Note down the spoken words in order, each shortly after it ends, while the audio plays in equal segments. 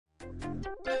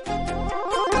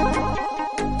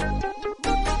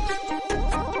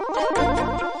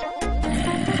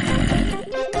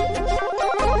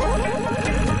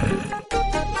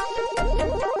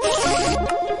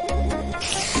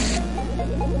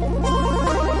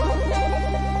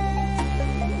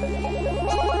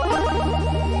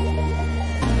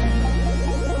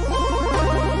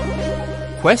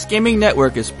Quest Gaming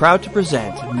Network is proud to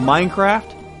present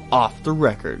Minecraft Off the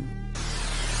Record.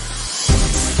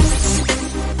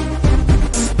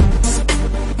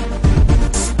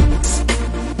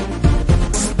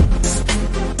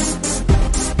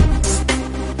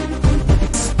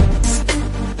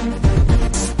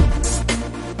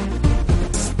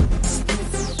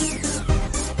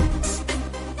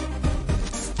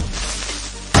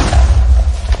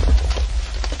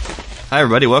 Hi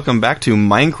everybody, welcome back to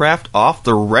Minecraft Off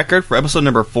the Record for episode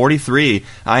number 43.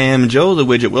 I am Joe the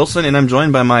Widget Wilson, and I'm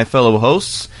joined by my fellow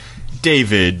hosts,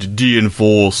 David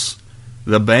D-Enforce,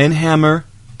 the Banhammer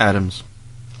Adams.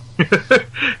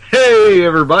 Hey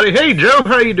everybody, hey Joe,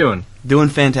 how you doing? Doing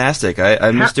fantastic.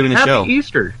 I missed doing the show. Happy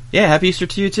Easter. Yeah, happy Easter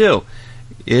to you too.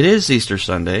 It is Easter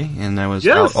Sunday, and I was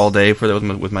out all day for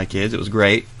that with my kids. It was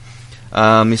great.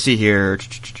 Let me see here.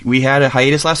 We had a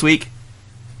hiatus last week,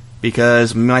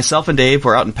 because myself and Dave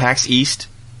were out in PAX East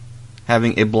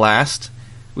having a blast.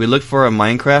 We looked for a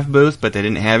Minecraft booth, but they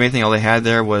didn't have anything. All they had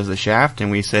there was the shaft, and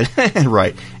we said,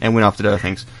 right, and went off to other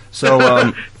things.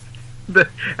 So,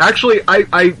 actually,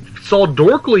 I saw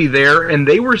Dorkly there, and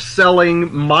they were selling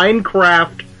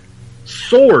Minecraft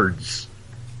swords.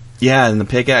 Yeah, and the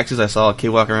pickaxes, I saw a kid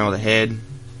walking around with a head.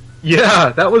 Yeah,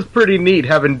 that was pretty neat,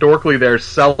 having Dorkly there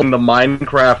selling the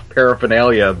Minecraft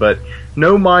paraphernalia, but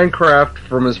no Minecraft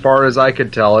from as far as I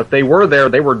could tell. If they were there,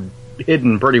 they were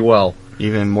hidden pretty well.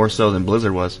 Even more so than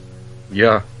Blizzard was.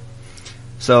 Yeah.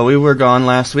 So we were gone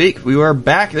last week. We were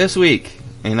back this week,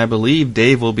 and I believe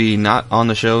Dave will be not on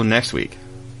the show next week.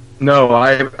 No,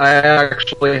 I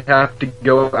actually have to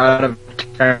go out of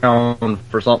town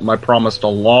for something I promised a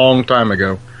long time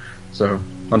ago. So,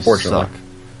 unfortunately. Suck.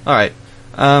 Alright.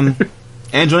 And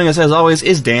joining us as always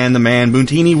is Dan the Man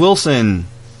Boontini Wilson.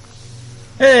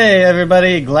 Hey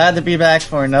everybody, glad to be back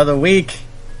for another week.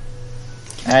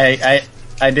 I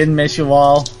didn't miss you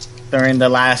all during the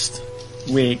last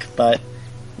week, but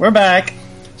we're back.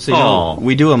 So you know,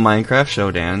 we do a Minecraft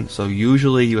show, Dan, so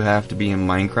usually you have to be in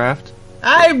Minecraft.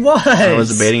 I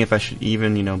was debating if I should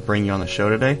even, bring you on the show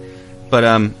today. But,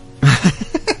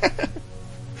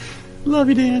 love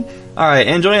you, Dan. Alright,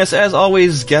 and joining us as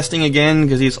always, guesting again,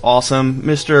 because he's awesome,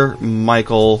 Mr.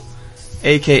 Michael,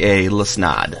 a.k.a.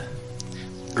 Lesnod.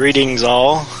 Greetings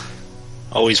all.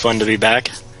 Always fun to be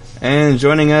back. And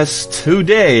joining us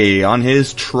today on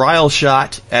his trial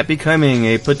shot at becoming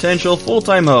a potential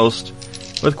full-time host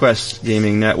with Quest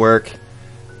Gaming Network,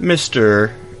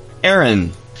 Mr.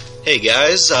 Aaron. Hey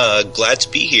guys, glad to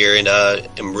be here, and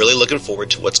I'm really looking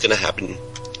forward to what's going to happen.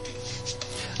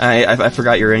 I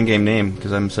forgot your in-game name,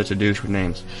 because I'm such a douche with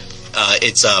names.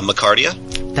 It's Macardia.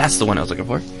 That's the one I was looking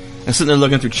for. I'm sitting there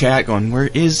looking through chat going, where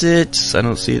is it? I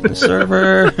don't see it in the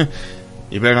server.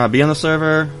 You better not be on the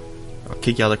server. I'll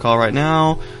kick you out of the call right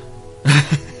now.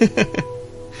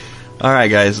 Alright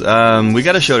guys, we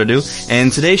got a show to do.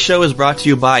 And today's show is brought to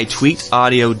you by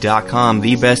tweakedaudio.com,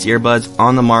 the best earbuds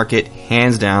on the market,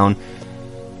 hands down.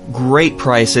 Great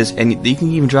prices, and you can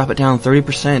even drop it down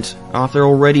 30% off their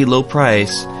already low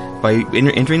price by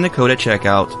entering the code at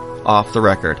checkout, Off the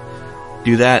Record.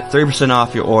 Do that, 30%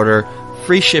 off your order.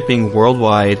 Free shipping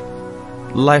worldwide,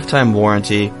 lifetime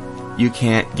warranty. You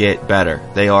can't get better.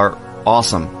 They are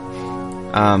awesome.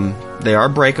 They are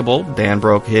breakable. Dan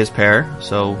broke his pair,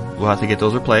 so we'll have to get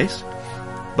those replaced.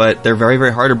 But they're very,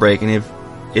 very hard to break, and if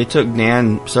it took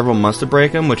Dan several months to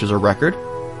break them, which is a record.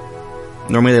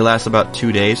 Normally they last about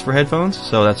 2 days for headphones,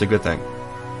 so that's a good thing.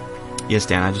 Yes,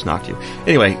 Dan, I just knocked you.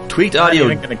 Anyway, Tweaked Audio.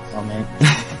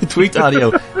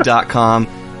 tweakedaudio.com.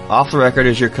 Off the Record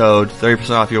is your code.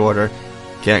 30% off your order.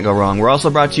 Can't go wrong. We're also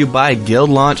brought to you by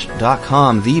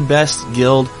guildlaunch.com, the best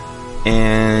guild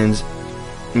and,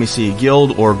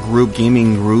 guild or group,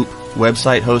 gaming group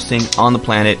website hosting on the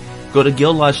planet. Go to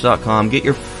guildlaunch.com, get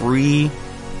your free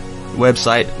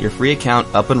website, your free account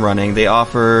up and running. They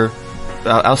offer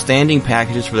outstanding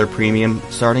packages for their premium,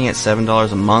 starting at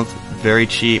 $7 a month, very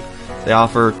cheap. They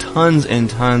offer tons and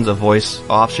tons of voice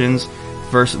options,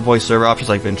 voice server options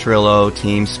like Ventrilo,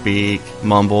 TeamSpeak,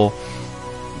 Mumble.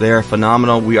 They are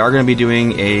phenomenal. We are going to be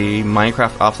doing a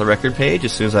Minecraft Off the Record page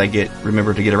as soon as I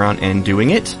remember to get around and doing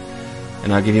it.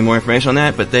 And I'll give you more information on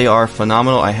that, but they are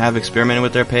phenomenal. I have experimented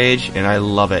with their page, and I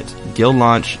love it.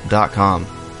 Guildlaunch.com.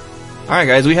 Alright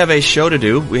guys, we have a show to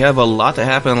do. We have a lot that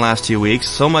happened in the last 2 weeks.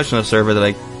 So much on the server that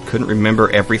I couldn't remember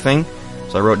everything.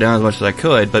 So I wrote down as much as I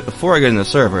could. But before I get into the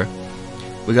server,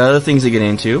 we got other things to get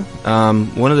into.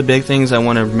 One of the big things I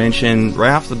want to mention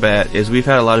right off the bat is we've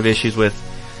had a lot of issues with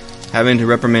having to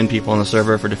reprimand people on the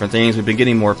server for different things. We've been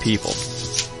getting more people.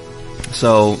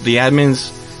 So the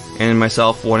admins and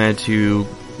myself wanted to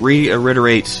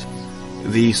reiterate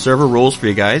the server rules for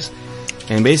you guys.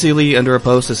 And basically under a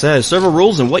post that says server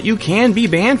rules and what you can be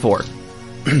banned for.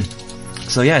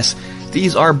 So yes,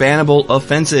 these are bannable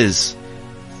offenses.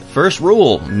 First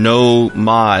rule, no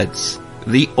mods.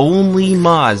 The only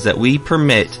mods that we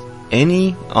permit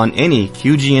on any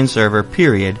QGN server,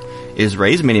 period, is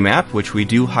Ray's Minimap, which we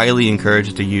do highly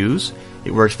encourage to use.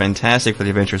 It works fantastic for the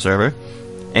adventure server.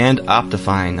 And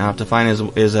Optifine.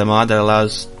 Optifine is a mod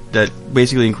that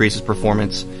basically increases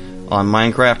performance on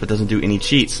Minecraft but doesn't do any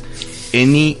cheats.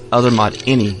 Any other mod,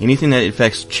 anything that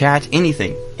affects chat,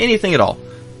 anything at all,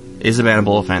 is a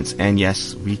bannable offense. And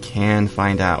yes, we can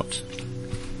find out.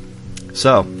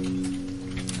 So,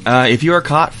 if you are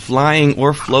caught flying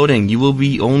or floating, you will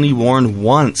be only warned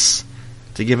once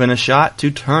to give it a shot to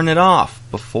turn it off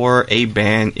before a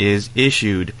ban is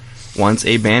issued. Once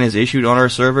a ban is issued on our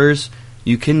servers,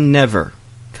 you can never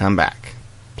come back.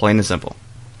 Plain and simple.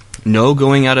 No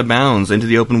going out of bounds into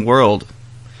the open world.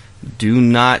 Do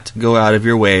not go out of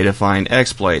your way to find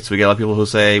exploits. We get a lot of people who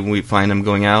say when we find them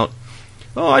going out,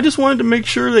 oh, I just wanted to make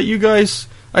sure that you guys,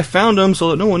 I found them so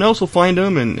that no one else will find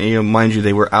them. And mind you,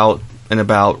 they were out and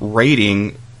about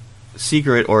raiding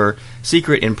secret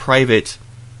and private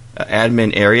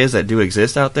admin areas that do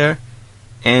exist out there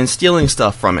and stealing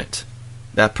stuff from it.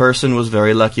 That person was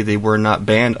very lucky they were not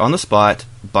banned on the spot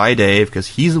by Dave because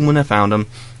he's the one that found them.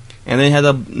 And then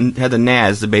had the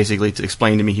Naz to basically to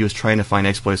explain to me he was trying to find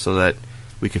exploits so that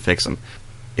we could fix them.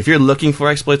 If you're looking for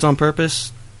exploits on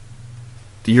purpose,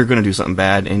 you're going to do something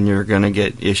bad and you're going to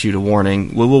get issued a warning.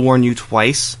 We will warn you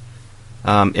twice,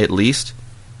 at least.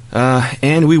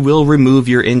 And we will remove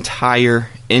your entire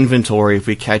inventory if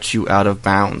we catch you out of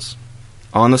bounds.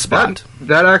 On the spot.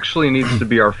 That actually needs to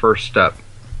be our first step.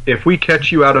 If we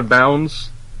catch you out of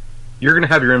bounds, you're going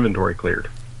to have your inventory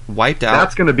cleared. Wiped out.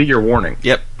 That's going to be your warning.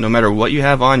 Yep. No matter what you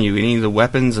have on you, any of the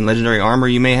weapons and legendary armor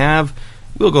you may have,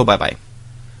 will go bye-bye.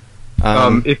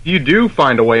 If you do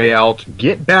find a way out,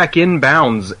 get back in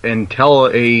bounds and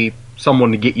tell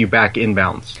someone to get you back in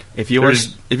bounds. If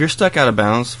you're stuck out of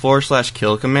bounds,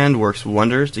 /kill command works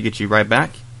wonders to get you right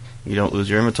back. You don't lose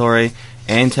your inventory.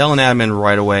 And tell an admin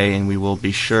right away, and we will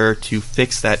be sure to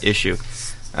fix that issue.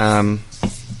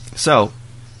 So,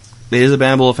 it is a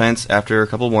bannable offense. After a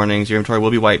couple warnings, your inventory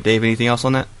will be wiped. Dave, anything else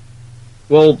on that?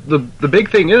 Well, the big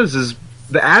thing is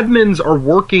the admins are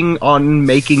working on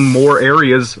making more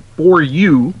areas for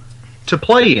you to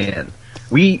play in.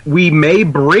 We may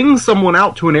bring someone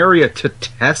out to an area to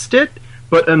test it,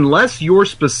 but unless you're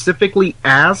specifically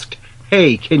asked,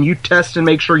 hey, can you test and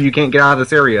make sure you can't get out of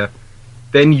this area,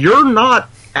 then you're not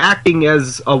acting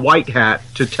as a white hat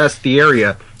to test the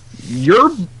area.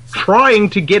 You're trying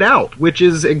to get out, which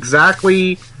is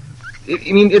exactly...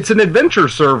 I mean, it's an adventure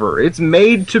server. It's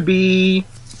made to be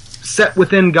set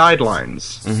within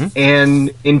guidelines. Mm-hmm.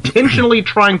 And intentionally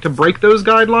trying to break those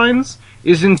guidelines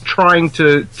isn't trying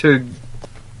to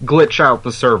glitch out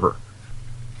the server.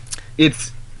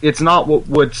 It's not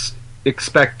what's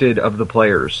expected of the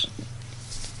players.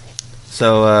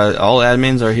 So all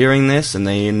admins are hearing this, and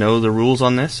they know the rules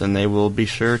on this, and they will be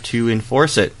sure to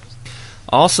enforce it.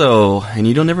 Also, and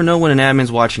you don't ever know when an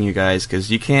admin's watching you guys,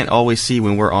 because you can't always see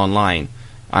when we're online.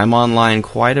 I'm online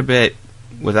quite a bit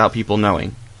without people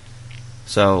knowing.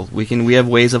 So we have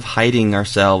ways of hiding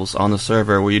ourselves on the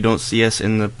server where you don't see us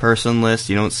in the person list,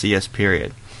 you don't see us,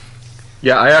 period.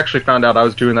 Yeah, I actually found out I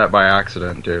was doing that by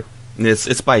accident, too.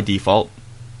 It's by default.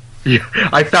 Yeah,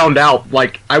 I found out,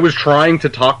 like, I was trying to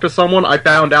talk to someone, I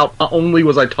found out not only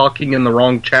was I talking in the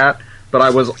wrong chat, but I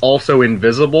was also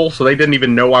invisible, so they didn't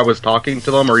even know I was talking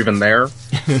to them or even there.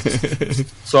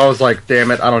 So I was like,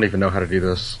 damn it, I don't even know how to do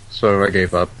this. So I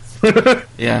gave up.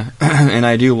 Yeah, and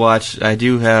I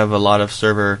do have a lot of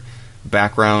server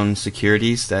background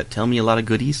securities that tell me a lot of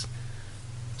goodies.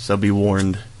 So be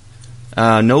warned.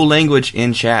 No language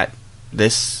in chat. The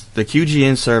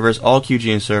QGN servers, all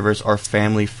QGN servers are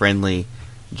family friendly,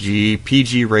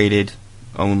 PG rated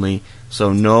only.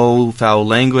 So no foul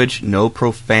language, no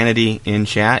profanity in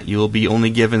chat. You will be only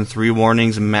given 3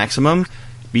 warnings maximum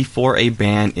before a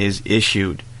ban is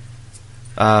issued.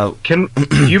 Do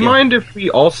you mind if we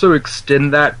also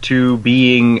extend that to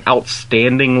being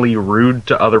outstandingly rude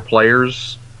to other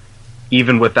players,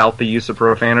 even without the use of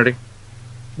profanity?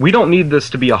 we don't need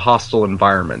this to be a hostile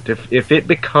environment. If it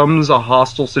becomes a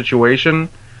hostile situation,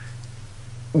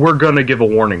 we're going to give a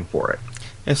warning for it.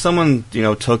 If someone,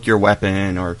 took your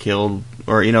weapon or killed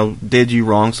or, did you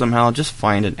wrong somehow, just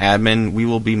find an admin. We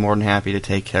will be more than happy to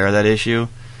take care of that issue.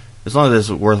 As long as it's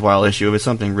a worthwhile issue. If it's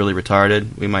something really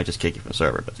retarded, we might just kick you from the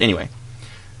server. But anyway.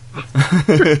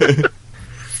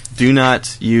 Do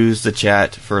not use the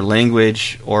chat for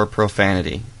language or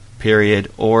profanity,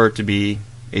 period, or to be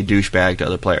a douchebag to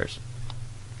other players,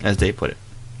 as Dave put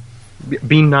it.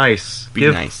 Be nice.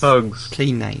 Give nice. Hugs.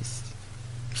 Play nice.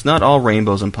 It's not all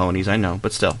rainbows and ponies, I know,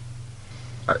 but still.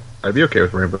 I'd be okay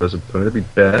with rainbows and ponies. That'd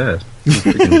be badass.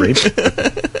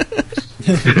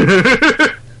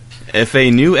 Freaking If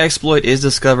a new exploit is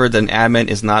discovered that an admin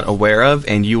is not aware of,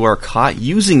 and you are caught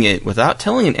using it without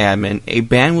telling an admin, a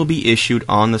ban will be issued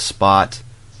on the spot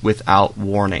without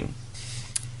warning.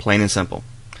 Plain and simple.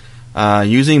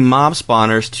 Using mob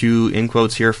spawners to, in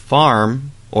quotes here,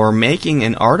 farm, or making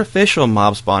an artificial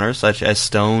mob spawner, such as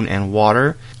stone and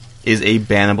water, is a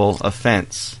bannable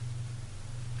offense.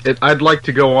 I'd like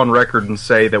to go on record and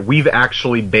say that we've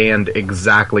actually banned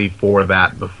exactly for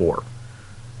that before.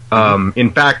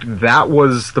 In fact, that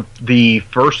was the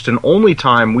first and only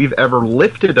time we've ever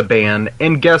lifted a ban,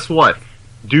 and guess what?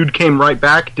 Dude came right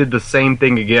back, did the same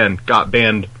thing again, got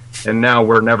banned, and now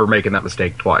we're never making that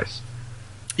mistake twice.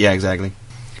 Yeah, exactly.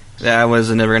 That was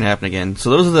never going to happen again. So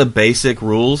those are the basic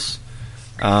rules.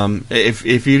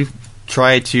 If you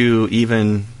try to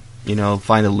even,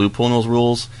 find a loophole in those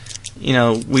rules,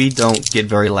 we don't get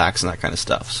very lax in that kind of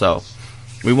stuff. So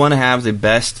we want to have the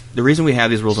best. The reason we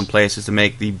have these rules in place is to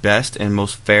make the best and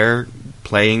most fair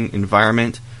playing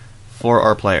environment for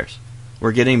our players.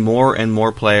 We're getting more and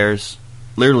more players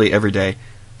literally every day,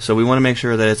 so we want to make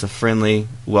sure that it's a friendly,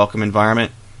 welcome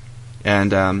environment.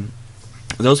 And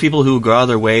those people who go out of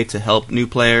their way to help new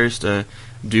players, to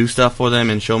do stuff for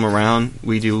them and show them around,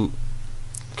 we do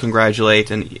congratulate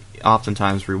and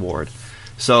oftentimes reward.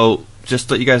 So just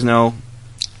to let you guys know,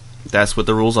 that's what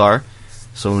the rules are.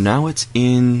 So now it's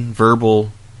in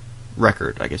verbal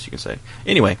record, I guess you can say.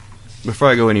 Anyway, before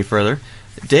I go any further,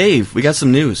 Dave, we got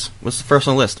some news. What's the first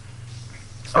on the list?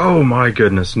 Oh my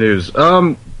goodness, news.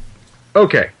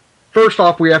 Okay. First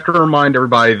off, we have to remind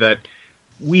everybody that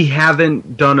we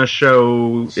haven't done a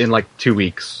show in like 2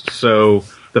 weeks. So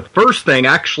the first thing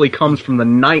actually comes from the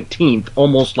 19th,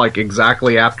 almost like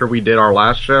exactly after we did our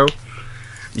last show.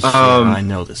 Yeah, I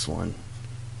know this one.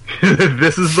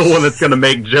 This is the one that's going to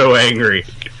make Joe angry.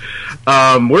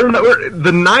 The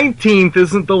 19th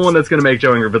isn't the one that's going to make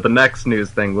Joe angry, but the next news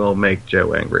thing will make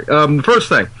Joe angry. The first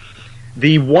thing,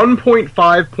 the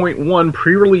 1.5.1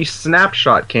 pre-release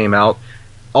snapshot came out.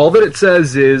 All that it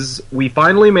says is, we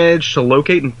finally managed to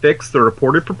locate and fix the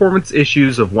reported performance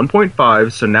issues of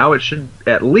 1.5, so now it should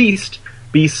at least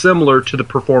be similar to the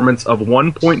performance of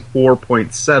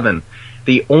 1.4.7.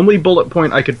 The only bullet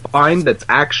point I could find that's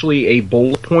actually a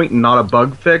bullet point and not a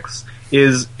bug fix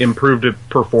is improved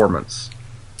performance.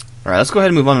 Alright, let's go ahead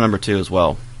and move on to number 2 as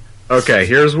well. Okay,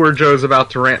 here's where Joe's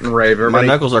about to rant and rave. Everybody,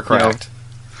 my knuckles are cracked.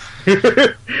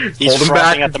 He's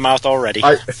frothing at the mouth already.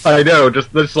 I know,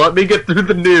 just let me get through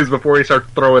the news before he starts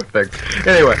throwing things.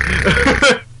 Anyway,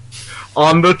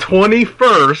 on the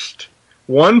 21st,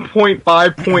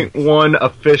 1.5.1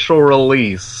 official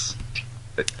release.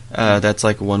 That's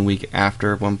like 1 week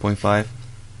after 1.5.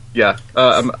 Yeah,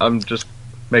 I'm just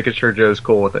making sure Joe's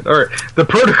cool with it. Alright, the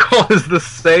protocol is the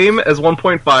same as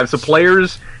 1.5, so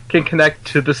players can connect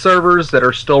to the servers that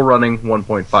are still running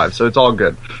 1.5, so it's all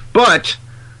good. But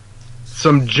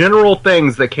some general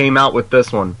things that came out with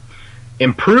this one.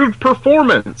 Improved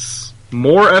performance.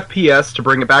 More FPS to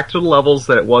bring it back to the levels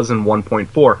that it was in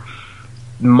 1.4.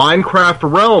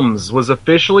 Minecraft Realms was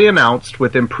officially announced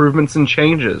with improvements and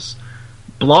changes.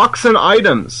 Blocks and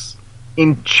items.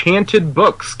 Enchanted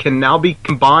books can now be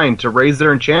combined to raise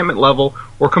their enchantment level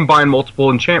or combine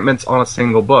multiple enchantments on a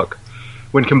single book.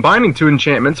 When combining two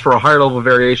enchantments for a higher level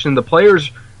variation, the players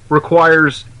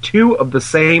requires 2 of the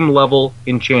same level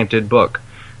enchanted book.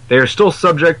 They are still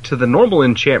subject to the normal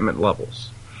enchantment levels.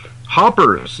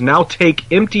 Hoppers now take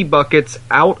empty buckets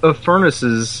out of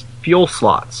furnaces' fuel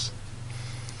slots.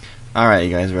 Alright,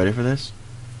 you guys ready for this?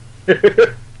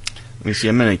 Let me see,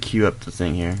 I'm going to queue up the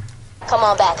thing here. Come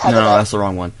on back, No, that's the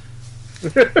wrong one.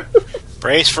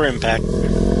 Brace for impact.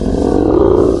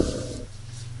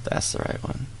 That's the right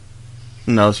one.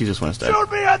 No, she just went a step.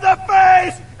 Shoot me in the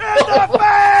face! In the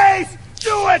face!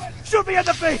 Do it! Shoot me in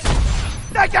the face!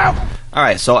 Thank you!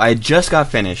 Alright, so I just got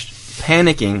finished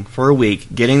panicking for a week,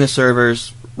 getting the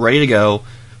servers ready to go,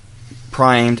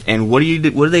 primed, and what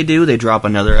do they do? They drop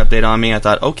another update on me. I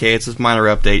thought, okay, it's this minor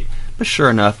update. But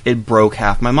sure enough, it broke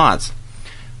half my mods.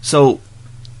 So,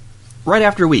 right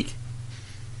after a week,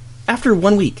 after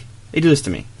 1 week, they do this to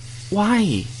me.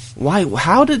 Why? Why?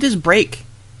 How did this break?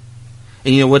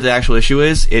 And you know what the actual issue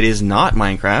is? It is not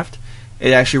Minecraft.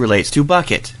 It actually relates to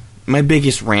Bukkit. My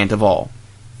biggest rant of all.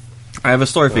 I have a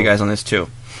story for you guys on this too.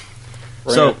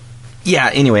 Right. So, yeah,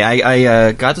 anyway,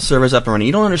 I got the servers up and running.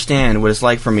 You don't understand what it's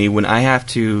like for me when I have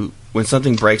to, when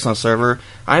something breaks on server,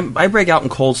 I break out in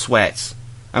cold sweats.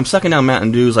 I'm sucking down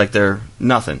Mountain Dews like they're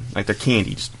nothing, like they're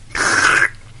candy. Just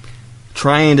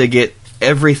trying to get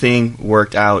everything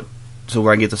worked out so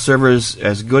where I can get the servers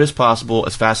as good as possible,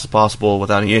 as fast as possible,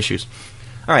 without any issues.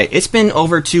 Alright, it's been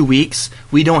over 2 weeks.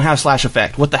 We don't have slash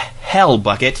effect. What the hell,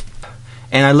 Bukkit?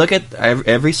 And I look at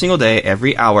every single day,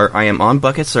 every hour, I am on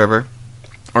Bukkit's server,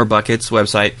 or Bukkit's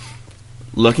website,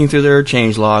 looking through their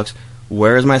change logs.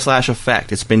 Where is my slash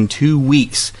effect? It's been 2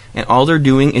 weeks, and all they're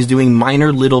doing is doing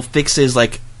minor little fixes,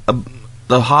 like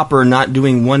the hopper not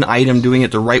doing one item, doing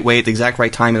it the right way at the exact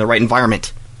right time in the right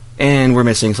environment. And we're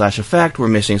missing slash effect, we're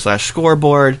missing slash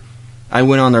scoreboard. I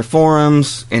went on their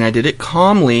forums, and I did it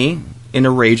calmly, in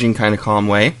a raging kind of calm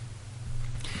way.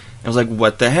 I was like,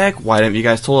 what the heck? Why didn't you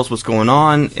guys tell us what's going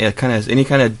on? Any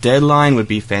kind of deadline would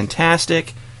be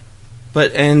fantastic.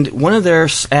 And one of their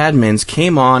admins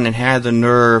came on and had the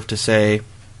nerve to say,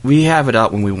 we have it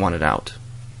out when we want it out.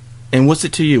 And what's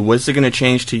it to you? What's it going to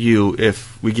change to you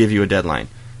if we give you a deadline?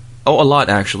 Oh, a lot,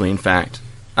 actually, in fact.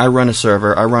 I run a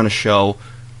server, I run a show,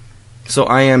 so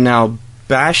I am now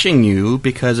bashing you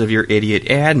because of your idiot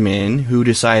admin who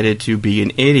decided to be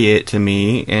an idiot to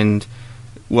me and,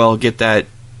 well, get that,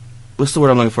 what's the word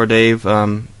I'm looking for, Dave?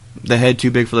 The head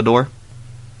too big for the door?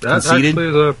 That Conceited?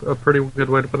 actually is a pretty good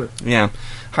way to put it. Yeah.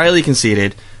 Highly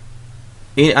conceited.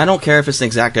 I don't care if it's an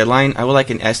exact deadline. I would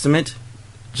like an estimate,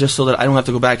 just so that I don't have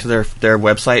to go back to their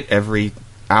website every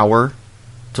hour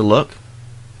to look.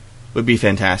 Would be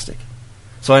fantastic.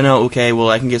 So I know, okay, well,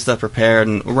 I can get stuff prepared,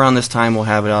 and around this time we'll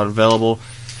have it out available.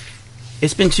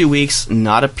 It's been 2 weeks,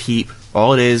 not a peep.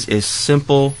 All it is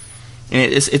simple,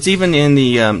 and it's even in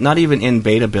the, not even in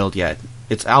beta build yet.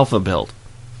 It's alpha build.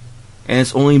 And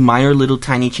it's only minor little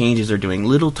tiny changes they're doing.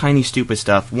 Little tiny stupid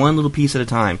stuff, one little piece at a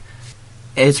time.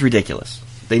 It's ridiculous.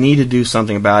 They need to do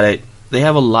something about it. They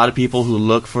have a lot of people who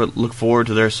look forward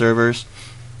to their servers.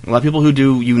 A lot of people who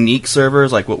do unique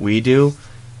servers like what we do,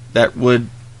 that would,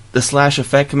 the slash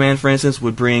effect command, for instance,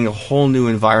 would bring a whole new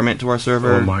environment to our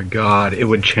server. Oh my god, it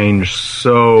would change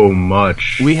so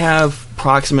much. We have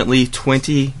approximately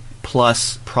 20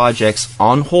 plus projects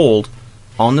on hold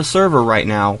on the server right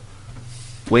now,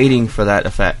 waiting for that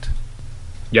effect.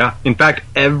 Yeah, in fact,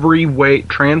 every way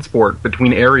transport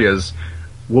between areas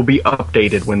will be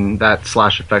updated when that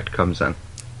slash effect comes in.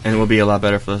 And it will be a lot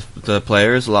better for the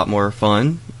players, a lot more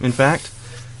fun, in fact,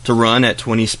 to run at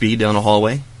 20 speed down a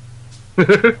hallway.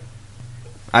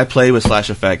 I played with slash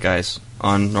effect, guys,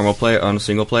 on normal player, on a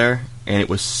single player, and it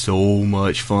was so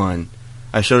much fun.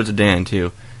 I showed it to Dan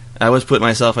too. I was putting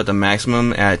myself at the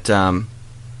maximum at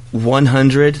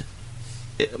 100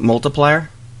 multiplier.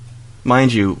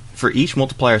 Mind you, for each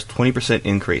multiplier is 20%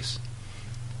 increase.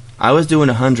 I was doing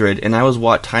 100, and I was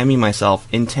timing myself.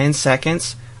 In 10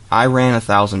 seconds, I ran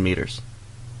 1,000 meters.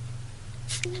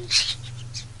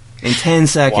 In 10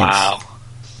 seconds. Wow.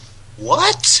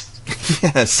 What?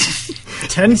 Yes.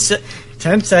 10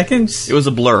 seconds? It was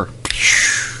a blur.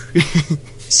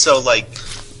 So, like,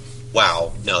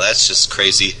 wow. No, that's just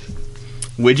crazy.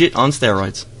 Widget on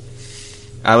steroids.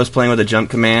 I was playing with a jump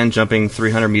command, jumping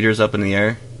 300 meters up in the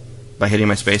air by hitting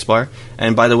my spacebar.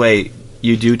 And by the way,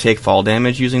 you do take fall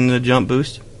damage using the jump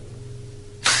boost.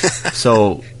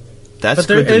 So that's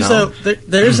good to know.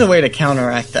 There is a way to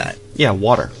counteract that. Yeah,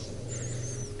 water.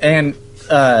 And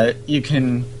you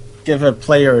can give a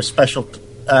player a special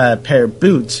pair of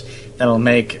boots that'll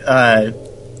make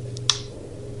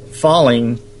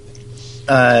falling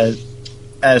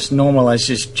as normal as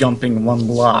just jumping one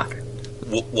block.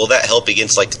 Will that help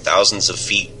against, like, thousands of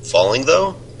feet falling,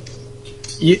 though?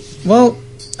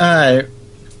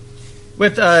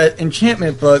 With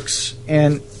enchantment books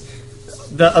and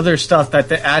the other stuff that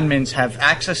the admins have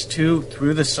access to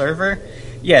through the server,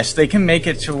 yes, they can make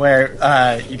it to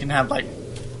where you can have, like,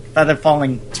 feather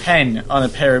falling 10 on a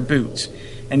pair of boots.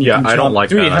 And you can I don't like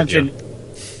that idea.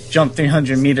 Jump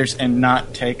 300 meters and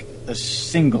not take a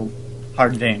single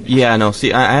hard damage. Yeah, no,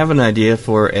 see, I have an idea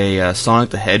for a Sonic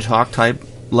the Hedgehog type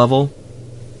level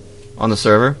on the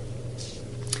server,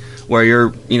 where you're,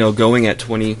 going at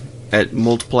 20, at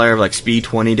multiplier of, like, speed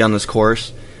 20 down this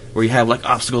course, where you have, like,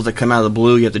 obstacles that come out of the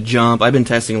blue, you have to jump. I've been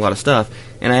testing a lot of stuff,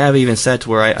 and I have even set to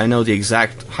where I know the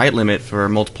exact height limit for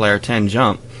multiplier 10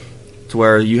 jump, to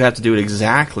where you have to do it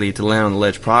exactly to land on the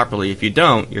ledge properly. If you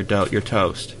don't, you're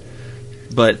toast.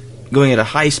 But going at a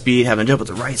high speed, having to jump at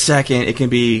the right second, it can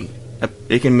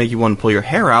make you want to pull your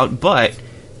hair out, but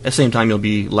at the same time you'll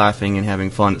be laughing and having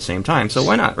fun at the same time. So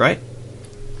why not, right?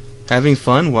 Having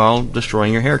fun while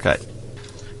destroying your haircut.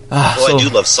 I do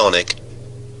love Sonic.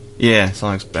 Yeah,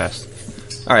 Sonic's best.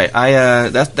 Alright,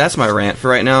 that's my rant for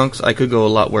right now, 'cause I could go a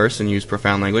lot worse and use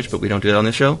profound language, but we don't do that on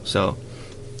this show, so...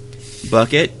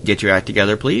 Bukkit, get your act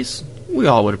together, please. We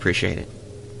all would appreciate it.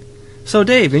 So,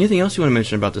 Dave, anything else you want to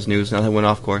mention about this news now that I went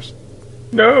off course?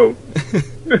 No.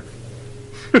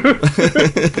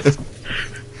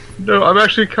 No, I'm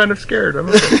actually kind of scared. I'm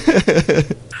okay.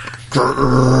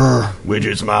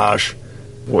 Widget smash.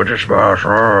 Widget smash.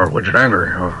 Widget angry.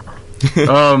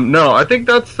 No, I think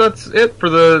that's it for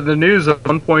the news of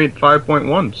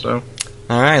 1.5.1. So.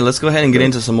 All right, let's go ahead and get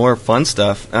into some more fun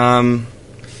stuff. Aaron,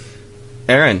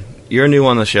 you're new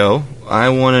on the show. I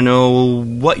want to know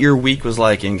what your week was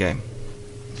like in game.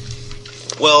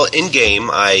 Well, in game,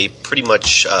 I pretty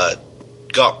much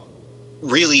got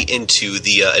really into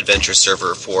the adventure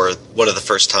server for one of the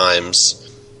first times.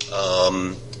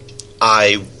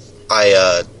 I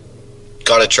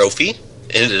got a trophy,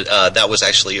 and that was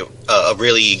actually a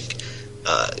really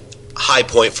high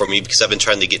point for me because I've been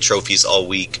trying to get trophies all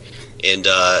week. And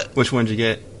which one did you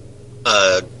get?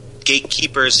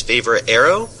 Gatekeeper's favorite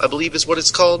arrow, I believe is what it's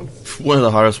called. One of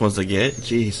the hardest ones to get.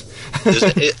 Jeez.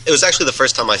 it was actually the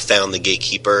first time I found the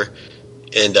Gatekeeper,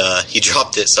 and he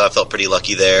dropped it, so I felt pretty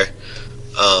lucky there.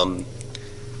 I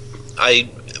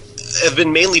have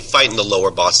been mainly fighting the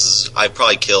lower bosses. I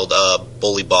probably killed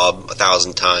Bully Bob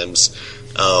 1,000 times,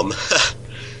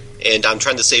 and I'm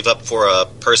trying to save up for a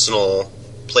personal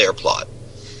player plot.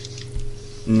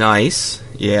 Nice.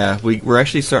 Yeah, we're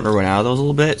actually starting to run out of those a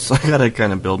little bit, so I gotta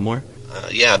kind of build more.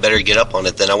 Yeah, I better get up on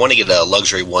it then. I want to get a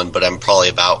luxury one, but I'm probably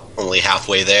about only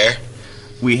halfway there.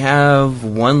 We have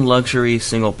one luxury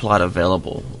single plot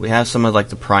available. We have some of like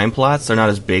the prime plots. They're not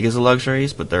as big as the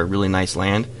luxuries, but they're really nice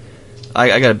land.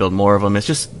 I gotta build more of them. It's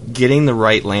just getting the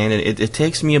right land. It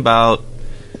takes me about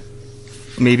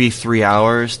maybe 3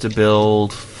 hours to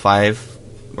build 5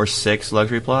 or 6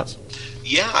 luxury plots.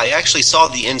 Yeah, I actually saw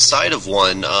the inside of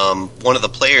one. One of the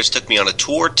players took me on a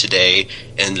tour today,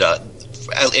 and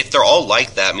if they're all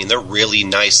like that, I mean, they're really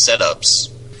nice setups.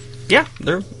 Yeah,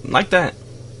 they're like that.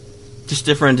 Just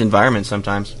different environments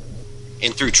sometimes.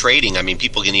 And through trading, I mean,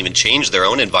 people can even change their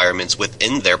own environments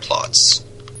within their plots.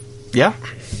 Yeah,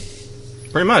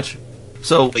 pretty much.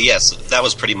 So, but yes, that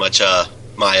was pretty much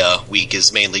my week,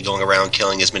 is mainly going around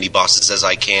killing as many bosses as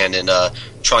I can and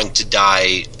trying to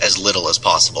die as little as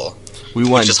possible. We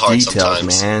want which is hard details,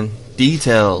 sometimes. Man.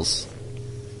 Details.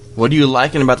 What are you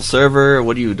liking about the server?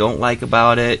 What do you don't like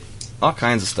about it? All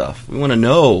kinds of stuff. We want to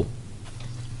know.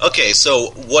 Okay,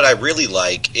 so what I really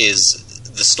like is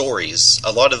the stories.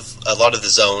 A lot of the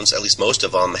zones, at least most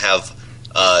of them, have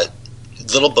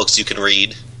little books you can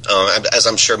read, as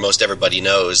I'm sure most everybody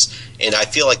knows. And I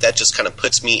feel like that just kind of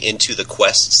puts me into the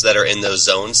quests that are in those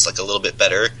zones like a little bit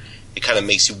better. It kind of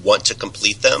makes you want to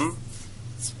complete them.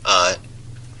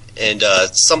 And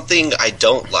something I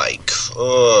don't like,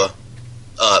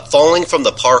 falling from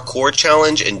the parkour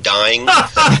challenge and dying.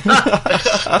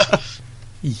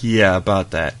 Yeah,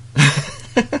 about that.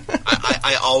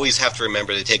 I always have to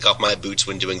remember to take off my boots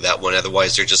when doing that one,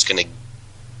 otherwise they're just going to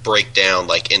break down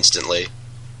like instantly.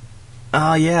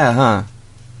 Oh yeah, huh?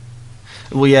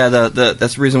 Well, yeah,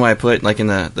 that's the reason why I put like in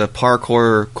the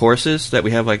parkour courses that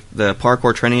we have, like the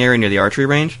parkour training area near the archery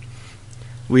range.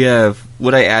 We have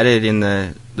what I added in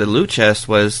the loot chest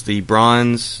was the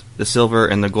bronze, the silver,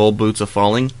 and the gold boots of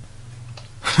falling.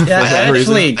 Yeah, I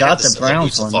actually got the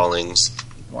bronze one. Fallings.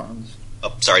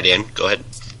 Oh, sorry, Dan. Go ahead.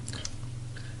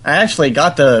 I actually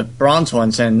got the bronze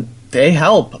ones, and they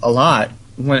help a lot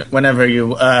whenever you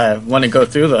want to go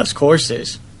through those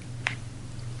courses.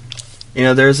 You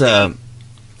know, there's a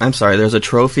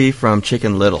trophy from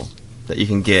Chicken Little that you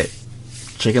can get.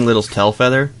 Chicken Little's tail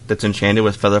feather that's enchanted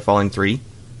with Feather Falling 3.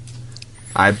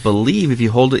 I believe if you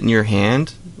hold it in your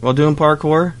hand while doing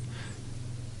parkour,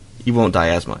 you won't die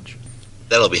as much.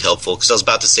 That'll be helpful, because I was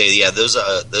about to say, yeah, those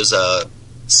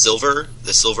silver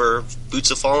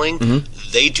boots of falling,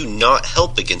 they do not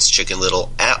help against Chicken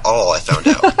Little at all, I found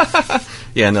out.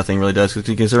 Yeah, nothing really does,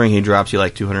 considering he drops you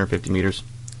like 250 meters.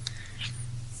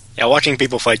 Yeah, watching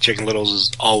people fight Chicken Littles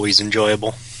is always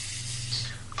enjoyable.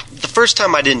 The first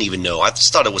time I didn't even know. I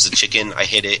just thought it was a chicken. I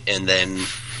hit it, and then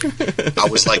I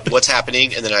was like, what's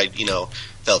happening? And then I,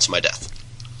 fell to my death.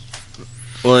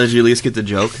 Well, did you at least get the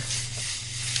joke?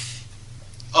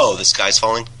 Oh, the sky's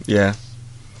falling? Yeah.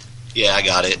 Yeah, I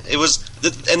got it. It was,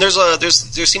 and there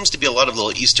seems to be a lot of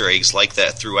little Easter eggs like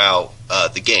that throughout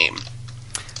the game.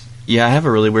 Yeah, I have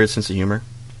a really weird sense of humor.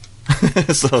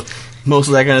 So most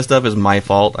of that kind of stuff is my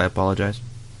fault. I apologize.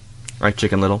 Right,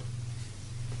 Chicken Little?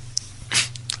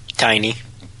 Tiny.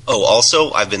 Oh,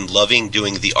 also, I've been loving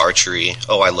doing the archery.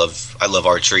 Oh, I love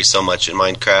archery so much in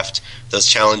Minecraft. Those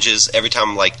challenges, every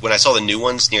time, like, when I saw the new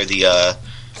ones near the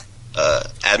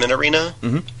admin arena,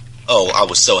 oh, I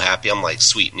was so happy. I'm like,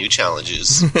 sweet, new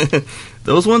challenges.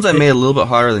 Those ones I made a little bit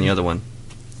harder than the other one.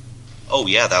 Oh,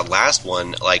 yeah, that last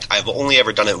one, like, I've only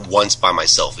ever done it once by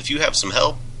myself. If you have some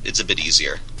help, it's a bit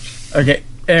easier. Okay,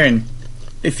 Aaron,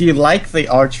 if you like the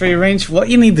archery range, what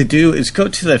you need to do is go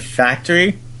to the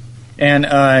factory and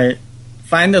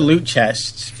find the loot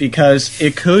chests, because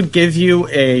it could give you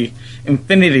a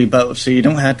infinity bow, so you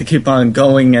don't have to keep on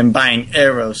going and buying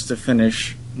arrows to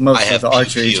finish most of the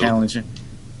archery challenge.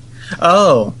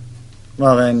 Oh,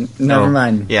 well then, never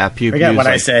mind. Yeah, Pew Forget Pew's what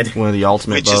I like said. one of the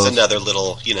ultimate Which bows. is another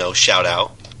little, shout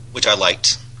out, which I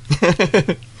liked.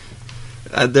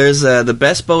 There's the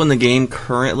best bow in the game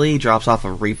currently drops off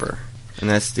a Reaper, and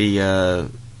that's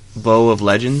the Bow of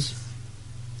Legends.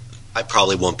 I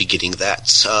probably won't be getting that.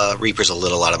 Reaper's a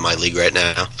little out of my league right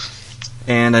now.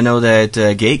 And I know that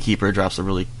Gatekeeper drops a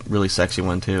really, really sexy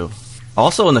one too.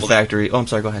 Also in the factory. Oh, I'm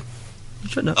sorry. Go ahead. You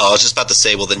shouldn't have. Oh, I was just about to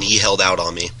say. Well, then he held out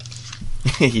on me.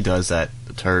 He does that,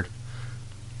 the turd.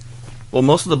 Well,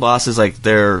 most of the bosses, like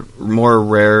their more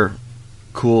rare,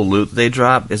 cool loot they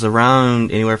drop is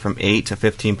around anywhere from 8 to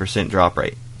 15% drop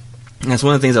rate. And that's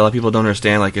one of the things that a lot of people don't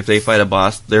understand. Like, if they fight a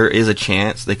boss, there is a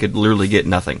chance they could literally get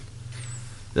nothing.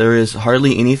 There is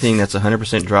hardly anything that's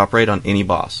 100% drop rate on any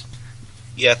boss.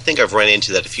 Yeah, I think I've run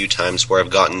into that a few times where I've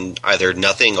gotten either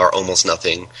nothing or almost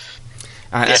nothing.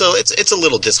 So it's a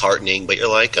little disheartening, but you're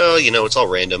like, oh, it's all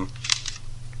random.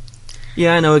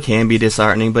 Yeah, I know it can be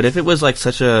disheartening, but if it was like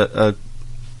such a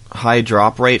high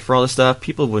drop rate for all this stuff,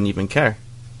 people wouldn't even care.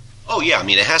 Oh, yeah, I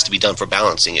mean, it has to be done for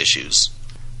balancing issues.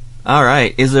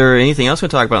 Alright, is there anything else we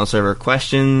can talk about on the server?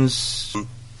 Questions?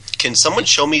 Can someone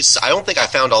show me... I don't think I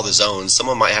found all the zones.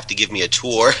 Someone might have to give me a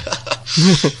tour.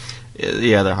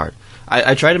 Yeah, they're hard.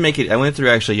 I tried to make it... I went through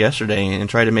actually yesterday and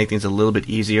tried to make things a little bit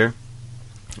easier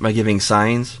by giving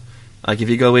signs. Like, if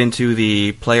you go into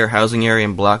the player housing area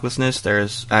in blocklessness,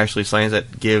 there's actually signs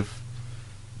that give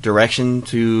direction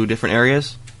to different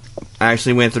areas. I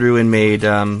actually went through and made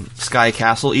Sky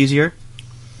Castle easier,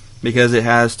 because it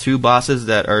has two of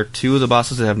the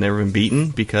bosses that have never been beaten,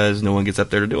 because no one gets up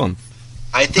there to do them.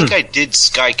 I think I did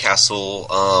Sky Castle,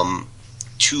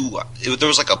 there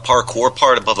was like a parkour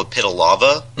part above a pit of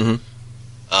lava.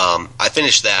 I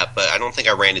finished that, but I don't think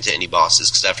I ran into any bosses,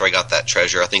 because after I got that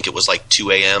treasure, I think it was like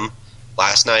 2 a.m.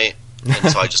 last night,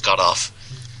 and so I just got off.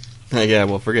 Yeah,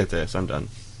 well, forget this. I'm done.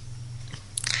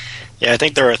 Yeah, I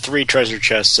think there are 3 treasure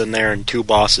chests in there and 2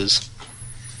 bosses.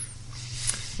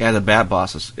 Yeah, the Bat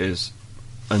boss is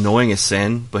annoying as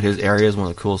sin, but his area is one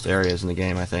of the coolest areas in the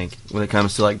game, I think, when it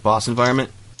comes to like boss environment.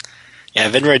 Yeah,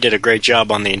 Vinray did a great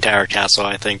job on the entire castle,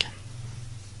 I think.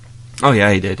 Oh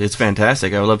yeah, he did. It's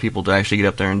fantastic. I would love people to actually get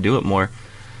up there and do it more.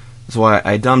 That's why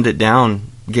I dumbed it down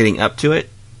getting up to it.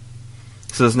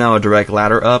 So there's now a direct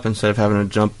ladder up instead of having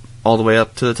to jump all the way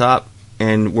up to the top.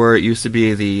 And where it used to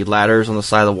be the ladders on the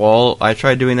side of the wall, I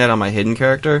tried doing that on my hidden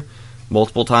character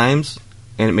multiple times,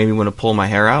 and it made me want to pull my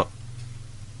hair out.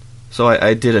 So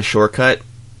I did a shortcut.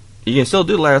 You can still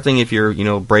do the ladder thing if you're,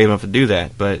 brave enough to do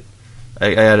that, but I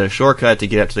had a shortcut to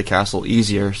get up to the castle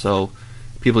easier, so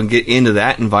people can get into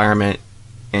that environment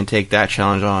and take that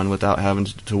challenge on without having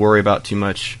to worry about too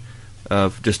much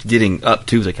of just getting up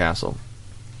to the castle.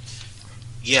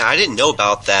 Yeah, I didn't know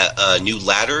about that new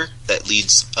ladder that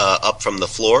leads up from the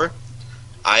floor.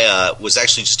 I was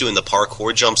actually just doing the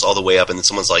parkour jumps all the way up, and then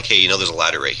someone's like, hey, there's a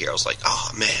ladder right here. I was like,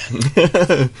 oh,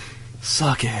 man.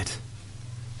 Suck it.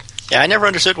 Yeah, I never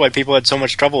understood why people had so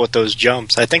much trouble with those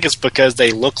jumps. I think it's because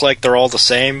they look like they're all the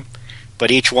same, but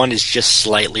each one is just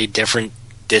slightly different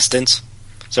distance,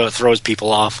 so it throws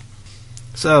people off.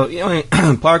 So,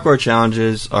 parkour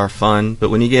challenges are fun, but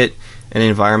when you get an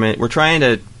environment, we're trying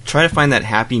to find that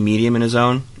happy medium in a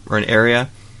zone or an area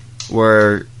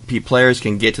where players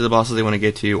can get to the bosses they want to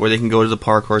get to, or they can go to the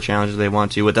parkour challenges they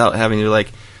want to without having to,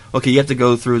 okay, you have to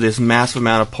go through this massive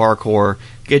amount of parkour,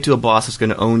 get to a boss that's going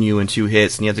to own you in 2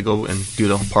 hits, and you have to go and do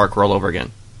the parkour all over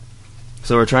again.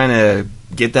 So we're trying to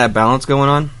get that balance going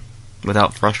on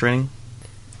without frustrating.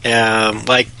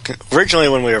 Originally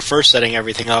when we were first setting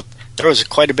everything up, there was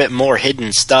quite a bit more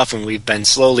hidden stuff, and we've been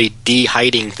slowly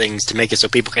de-hiding things to make it so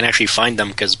people can actually find them,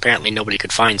 because apparently nobody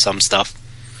could find some stuff.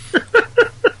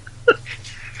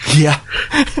 Yeah.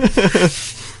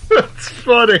 That's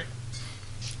funny.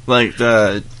 Like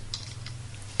the.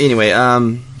 Anyway,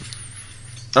 all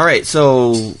right.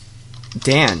 So,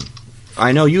 Dan,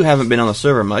 I know you haven't been on the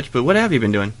server much, but what have you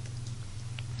been doing?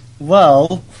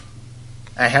 Well,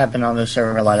 I have been on the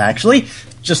server a lot, actually.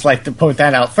 Just like to point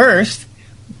that out first.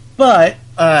 But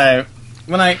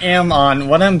when I am on,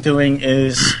 what I'm doing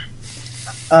is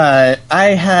I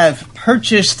have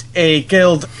purchased a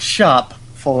guild shop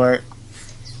for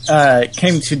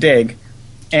Came to Dig,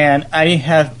 and I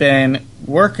have been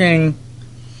working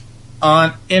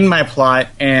in my plot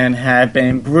and have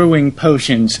been brewing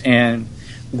potions and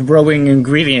growing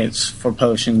ingredients for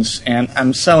potions, and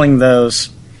I'm selling those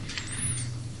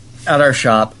at our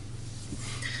shop.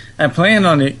 I plan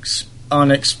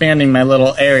on expanding my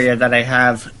little area that I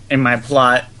have in my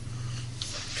plot,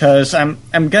 because I'm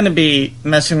going to be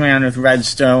messing around with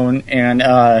redstone, and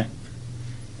I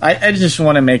just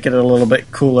want to make it a little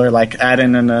bit cooler, like add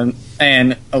in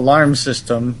an alarm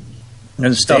system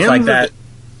and stuff like that.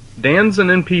 Dan's an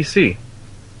NPC.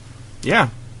 Yeah.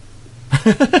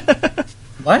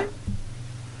 What?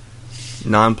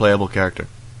 Non-playable character.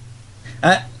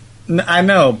 I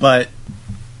know, but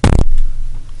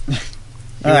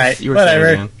all right, you were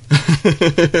whatever.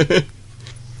 Saying,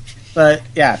 But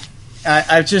yeah,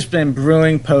 I've just been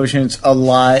brewing potions a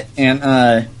lot,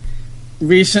 and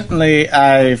recently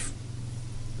I've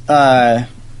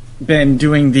been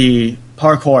doing the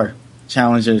parkour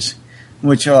challenges,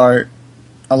 which are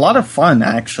a lot of fun,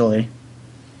 actually.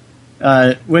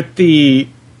 With the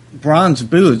bronze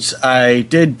boots, I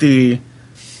did the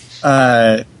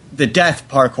death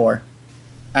parkour.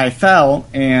 I fell,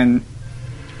 and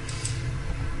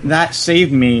that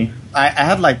saved me. I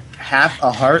had like half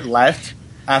a heart left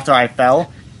after I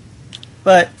fell,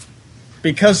 but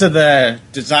because of the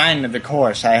design of the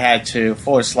course, I had to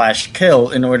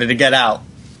 /kill in order to get out.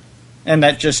 And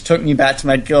that just took me back to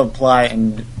my guild plot,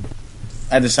 and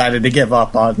I decided to give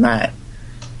up on that.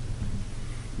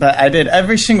 But I did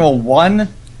every single one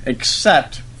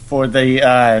except for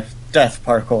the death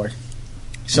parkour.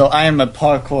 So I am a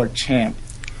parkour champ.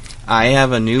 I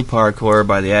have a new parkour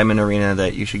by the admin arena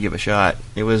that you should give a shot.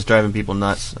 It was driving people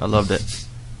nuts. I loved it.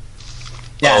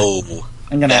 Yeah, Oh,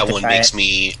 that one makes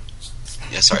me...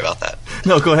 Yeah, sorry about that.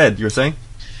 No, go ahead. You were saying?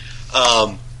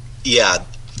 Yeah,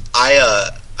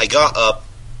 I got up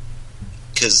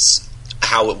because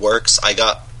how it works. I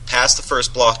got past the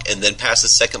first block and then past the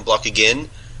second block again,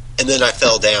 and then I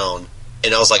fell down.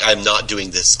 And I was like, I'm not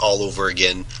doing this all over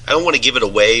again. I don't want to give it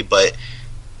away, but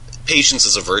patience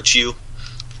is a virtue.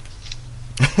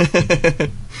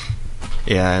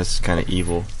 Yeah, it's kind of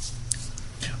evil.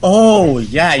 Oh,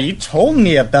 yeah, you told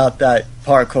me about that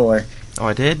parkour. Oh,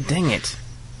 I did? Dang it.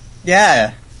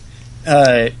 Yeah.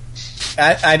 I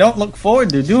don't look forward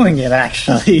to doing it,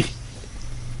 actually.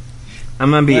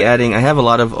 I'm going to be adding... I have a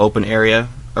lot of open area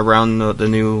around the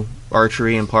new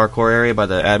archery and parkour area by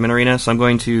the admin arena, so I'm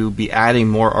going to be adding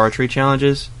more archery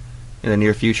challenges in the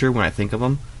near future when I think of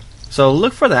them. So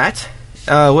look for that.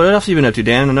 What else have you been up to,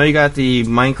 Dan? I know you got the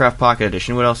Minecraft Pocket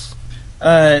Edition. What else?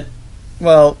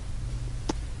 Well,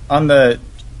 on the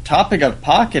topic of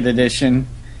Pocket Edition,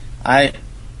 I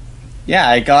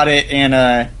got it,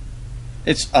 and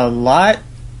it's a lot.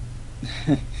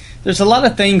 There's a lot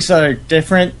of things that are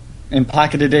different in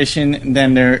Pocket Edition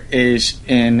than there is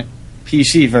in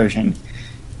PC version.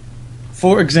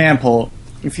 For example,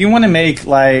 if you want to make,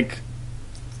 like,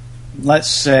 let's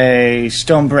say,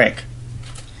 stone brick,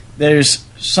 there's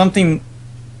something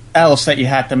else that you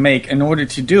have to make in order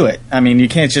to do it. I mean, you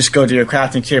can't just go to your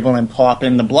crafting table and plop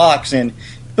in the blocks and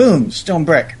boom, stone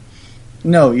brick.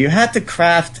 No, you have to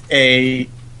craft a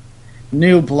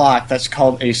new block that's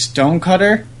called a stone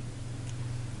cutter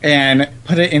and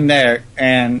put it in there,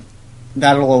 and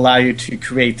that'll allow you to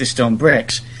create the stone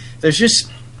bricks. There's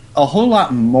just a whole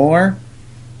lot more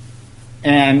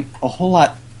and a whole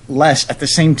lot less at the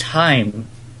same time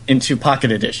into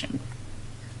Pocket Edition.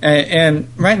 And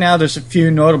right now there's a few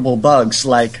notable bugs,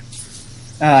 like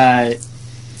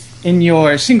in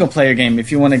your single player game,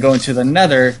 if you want to go into the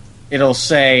Nether, it'll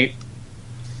say,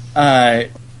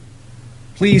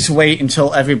 please wait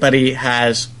until everybody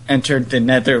has entered the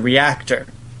Nether reactor.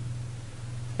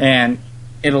 And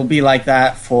it'll be like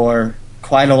that for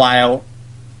quite a while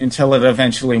until it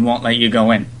eventually won't let you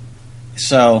go in.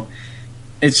 So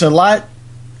it's a lot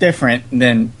different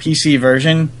than PC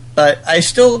version, but I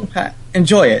still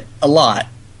enjoy it a lot.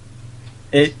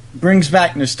 It brings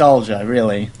back nostalgia,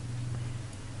 really,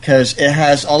 because it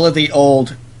has all of the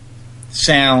old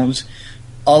sounds,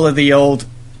 all of the old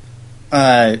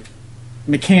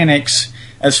mechanics,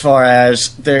 as far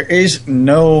as there is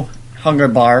no hunger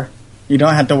bar. You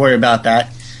don't have to worry about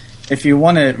that. if you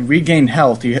want to regain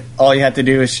health, all you have to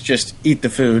do is just eat the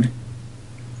food.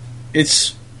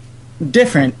 It's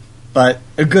different, but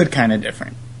a good kind of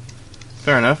different.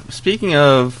 Fair enough. Speaking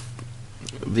of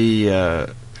the, I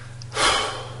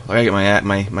gotta get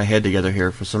my head together here.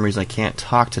 For some reason, I can't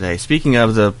talk today. Speaking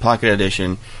of the Pocket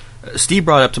Edition, Steve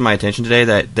brought up to my attention today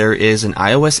that there is an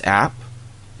iOS app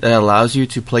that allows you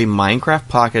to play Minecraft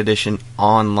Pocket Edition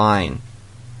online.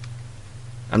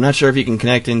 I'm not sure if you can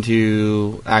connect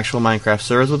into actual Minecraft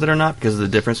servers with it or not, because of the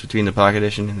difference between the Pocket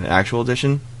Edition and the actual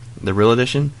edition, the real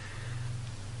edition.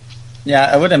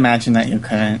 Yeah, I would imagine that you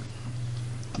couldn't.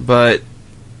 But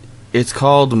it's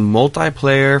called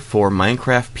Multiplayer for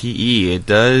Minecraft PE. It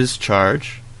does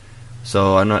charge,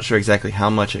 so I'm not sure exactly how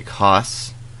much it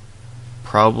costs.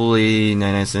 Probably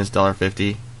 99 cents,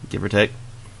 $1.50, give or take.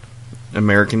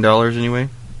 American dollars, anyway.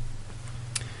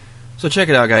 So check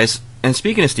it out, guys. And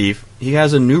speaking of Steve, he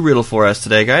has a new riddle for us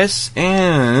today, guys.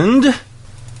 And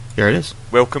here it is.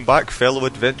 Welcome back, fellow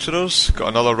adventurers. Got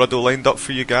another riddle lined up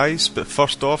for you guys, but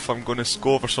first off, I'm going to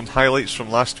go over some highlights from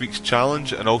last week's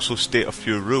challenge and also state a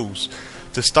few rules.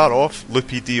 To start off,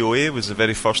 Loopy DOA was the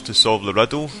very first to solve the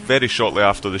riddle, very shortly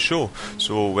after the show,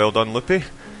 so well done, Loopy.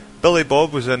 Billy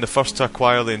Bob was then the first to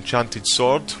acquire the enchanted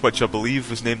sword, which I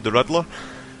believe was named the Riddler.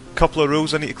 Couple of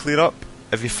rules I need to clear up.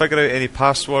 If you figure out any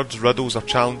passwords, riddles or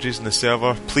challenges in the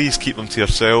server, please keep them to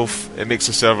yourself. It makes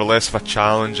the server less of a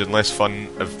challenge and less fun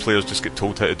if players just get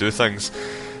told how to do things.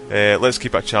 Let's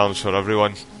keep it a challenge for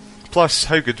everyone. Plus,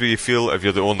 how good will you feel if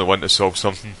you're the only one to solve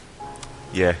something?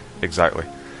 Yeah, exactly.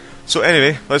 So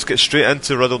anyway, let's get straight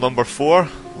into riddle number 4.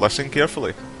 Listen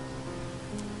carefully.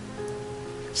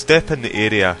 Step in the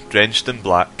area, drenched in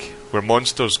black, where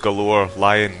monsters galore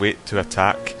lie in wait to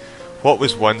attack. What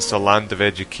was once a land of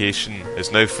education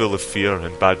is now full of fear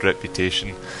and bad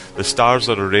reputation. The stars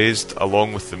are erased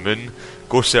along with the moon.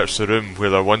 Go search the room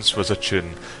where there once was a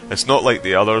tune. It's not like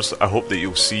the others, I hope that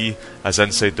you'll see, as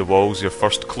inside the walls your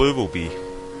first clue will be.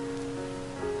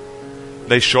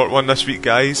 Nice short one this week,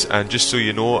 guys, and just so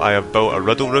you know, I have built a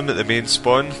riddle room at the main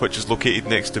spawn, which is located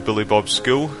next to Billy Bob's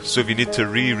school, so if you need to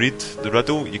reread the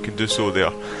riddle, you can do so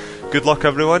there. Good luck,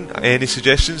 everyone. Any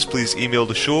suggestions, please email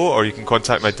the show, or you can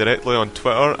contact me directly on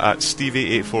Twitter at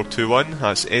Stevie8421.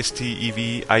 That's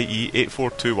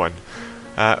STEVIE8421.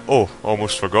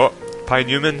 Almost forgot. Pi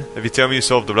Newman, if you tell me you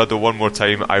solved the riddle one more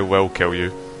time, I will kill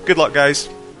you. Good luck, guys.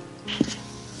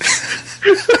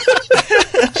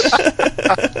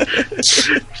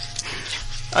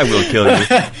 I will kill you.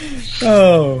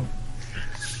 Oh.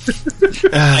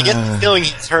 I get the feeling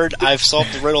he's heard I've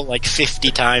solved the riddle like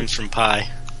 50 times from Pi.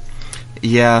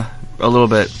 Yeah, a little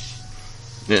bit.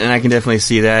 And I can definitely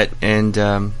see that. And,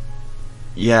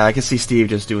 yeah, I can see Steve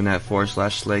just doing that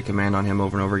 /slay command on him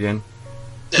over and over again.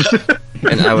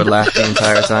 And I would laugh the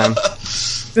entire time.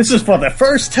 This is for the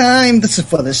first time, this is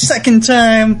for the second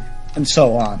time, and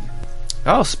so on.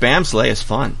 Oh, spam slay is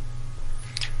fun.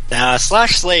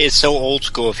 /slay is so old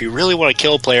school. If you really want to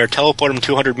kill a player, teleport them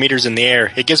 200 meters in the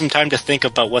air. It gives them time to think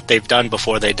about what they've done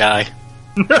before they die.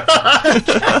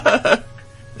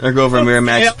 Or go over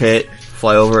Miramax Pit,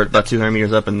 fly over it about 200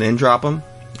 meters up, and then drop them,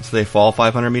 so they fall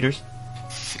 500 meters.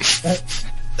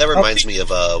 That reminds me of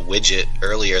Widget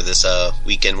earlier this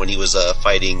weekend when he was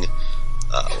fighting,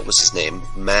 what was his name?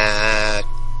 Mac...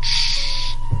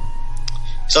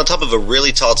 He's on top of a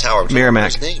really tall tower.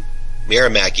 Miramax. His name?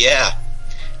 Miramax, yeah.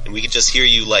 And we could just hear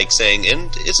you like saying, "And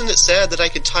isn't it sad that I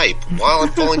could type while I'm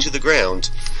falling to the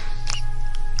ground?"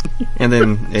 And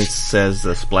then it says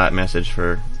the splat message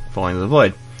for falling to the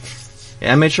void.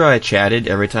 Yeah, I made sure I chatted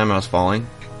every time I was falling.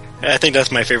 I think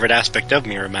that's my favorite aspect of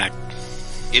Miramax.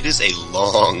 It is a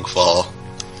long fall.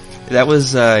 That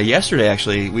was yesterday,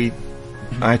 actually.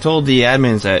 I told the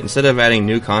admins that instead of adding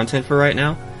new content for right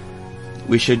now,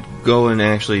 we should go and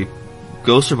actually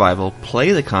go survival,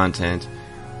 play the content,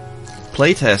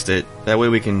 play test it. That way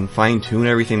we can fine tune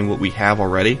everything what we have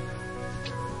already,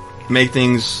 make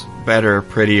things better,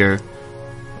 prettier,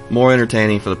 more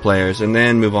entertaining for the players, and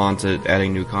then move on to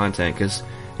adding new content. Because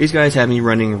these guys have me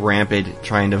running rampant,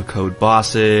 trying to code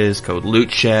bosses, code loot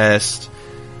chests.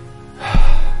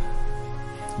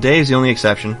 Dave's the only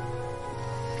exception.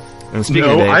 And speaking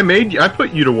of Dave, I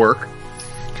put you to work.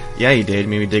 Yeah, you did.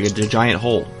 Maybe dig a giant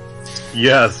hole.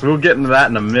 Yes, we'll get into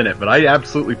that in a minute, but I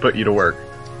absolutely put you to work.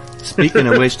 Speaking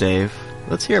of which, Dave,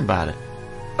 let's hear about it.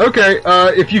 Okay,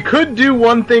 if you could do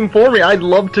one thing for me, I'd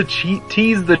love to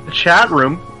tease the chat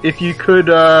room. If you could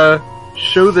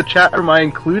show the chat room I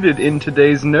included in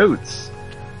today's notes.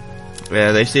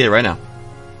 Yeah, they see it right now.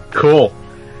 Cool.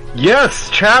 Yes,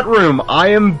 chat room, I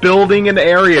am building an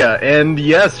area, and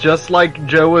yes, just like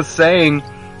Joe was saying,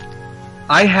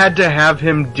 I had to have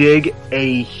him dig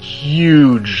a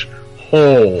huge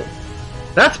hole.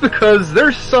 That's because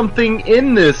there's something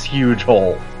in this huge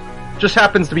hole. Just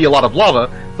happens to be a lot of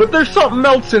lava, but there's something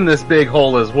else in this big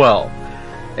hole as well.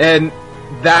 And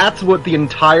that's what the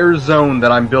entire zone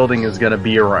that I'm building is going to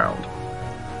be around.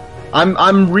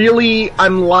 I'm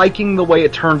liking the way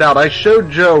it turned out. I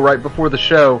showed Joe right before the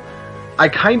show, I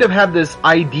kind of had this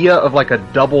idea of like a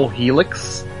double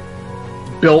helix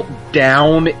built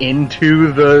down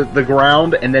into the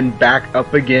ground and then back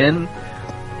up again.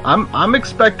 I'm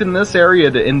expecting this area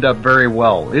to end up very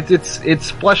well.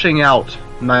 It's fleshing out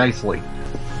nicely.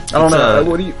 I don't know.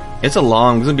 What do you? It's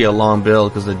gonna be a long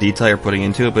build because the detail you're putting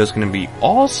into it, but it's gonna be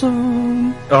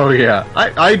awesome. Oh yeah,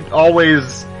 I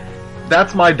always.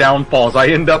 That's my downfall. Is I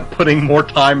end up putting more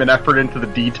time and effort into the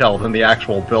detail than the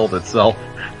actual build itself.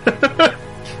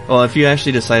 Well, if you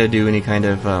actually decide to do any kind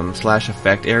of slash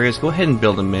effect areas, go ahead and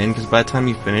build them in, because by the time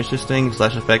you finish this thing,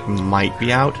 slash effect might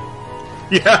be out.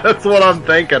 Yeah, that's what I'm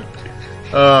thinking.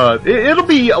 It'll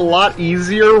be a lot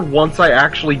easier once I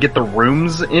actually get the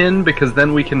rooms in, because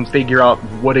then we can figure out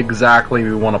what exactly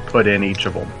we want to put in each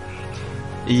of them.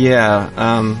 Yeah,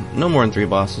 no more than 3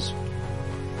 bosses.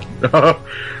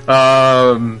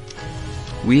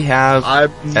 We have,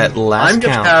 at last I'm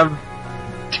gonna count, have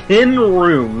 10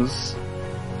 rooms.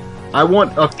 I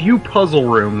want a few puzzle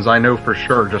rooms, I know for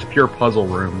sure, just pure puzzle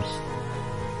rooms.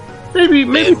 Maybe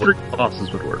 3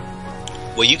 bosses would work.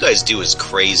 What you guys do is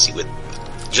crazy with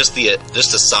just the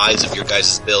size of your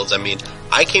guys' builds. I mean,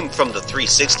 I came from the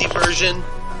 360 version,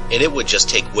 and it would just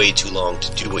take way too long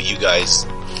to do what you guys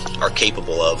are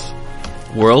capable of.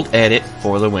 World edit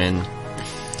for the win.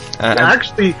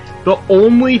 Actually, the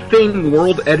only thing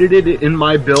world edited in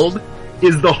my build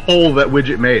is the hole that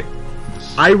Widget made.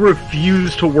 I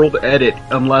refuse to world edit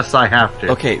unless I have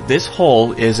to. Okay, this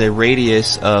hole is a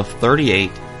radius of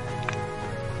 38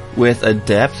 with a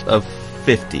depth of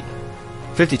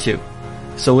 52.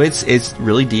 So it's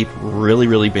really deep, really,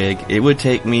 really big. It would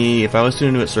take me, if I was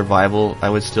doing it survival, I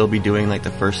would still be doing like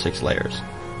the first 6 layers.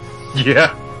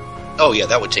 Yeah. Oh yeah,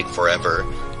 that would take forever.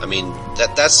 I mean,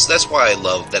 that's why I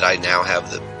love that I now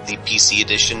have the PC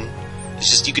edition. It's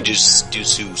just you could just do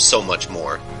so much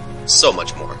more. So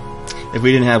much more. If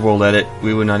we didn't have World Edit,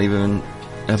 we would not even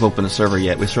have opened a server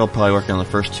yet. We're still probably working on the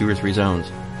first 2 or 3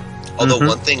 zones. Although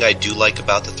one thing I do like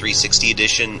about the 360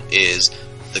 edition is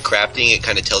the crafting. It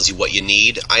kind of tells you what you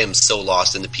need. I am so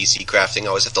lost in the PC crafting. I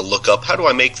always have to look up, how do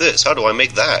I make this? How do I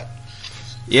make that?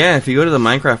 Yeah, if you go to the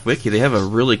Minecraft wiki, they have a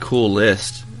really cool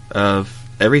list of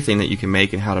everything that you can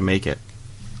make and how to make it.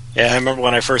 Yeah, I remember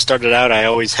when I first started out, I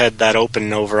always had that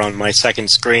open over on my second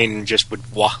screen and just would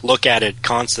look at it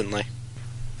constantly.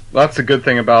 That's a good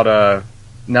thing about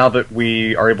now that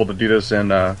we are able to do this in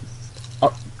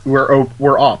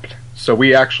we're opt, so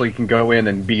we actually can go in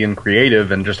and be in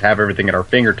creative and just have everything at our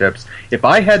fingertips. If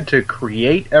I had to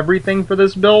create everything for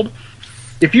this build,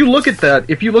 if you look at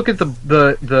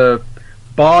the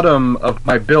bottom of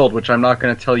my build, which I'm not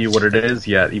going to tell you what it is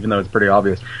yet, even though it's pretty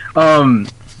obvious.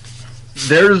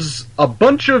 There's a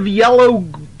bunch of yellow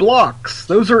blocks.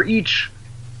 Those are each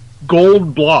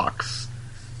gold blocks.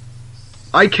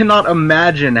 I cannot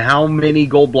imagine how many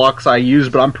gold blocks I use,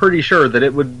 but I'm pretty sure that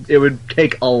it would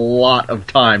take a lot of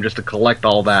time just to collect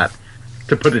all that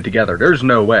to put it together. There's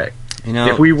no way. You know,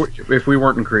 if we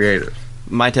weren't in creative.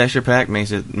 My texture pack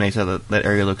makes that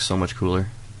area look so much cooler.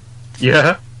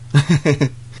 Yeah.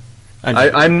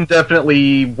 I'm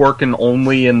definitely working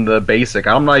only in the basic.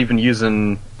 I'm not even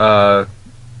using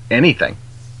anything.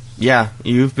 Yeah,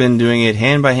 you've been doing it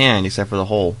hand by hand, except for the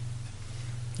hole.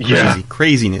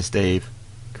 Craziness, Dave.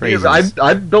 Craziness.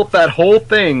 I built that whole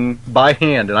thing by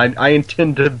hand, and I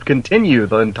intend to continue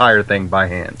the entire thing by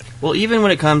hand. Well, even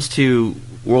when it comes to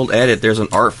World Edit, there's an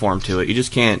art form to it. You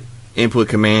just can't input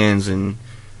commands and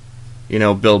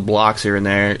build blocks here and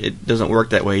there. It doesn't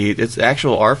work that way. It's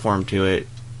actual art form to it.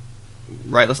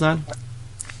 Right, Lesnod?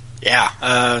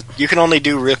 Yeah, you can only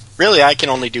do... Really, I can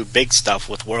only do big stuff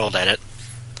with World Edit.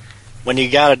 When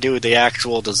you gotta do the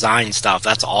actual design stuff,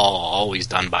 that's always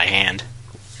done by hand.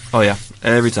 Oh yeah,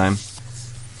 every time.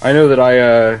 I know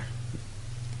that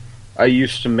I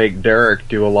used to make Derek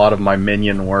do a lot of my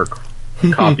minion work,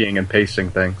 copying and pasting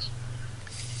things.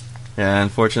 Yeah,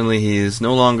 unfortunately he is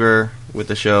no longer with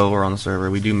the show or on the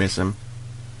server. We do miss him.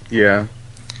 Yeah.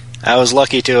 I was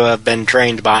lucky to have been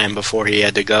trained by him before he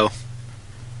had to go.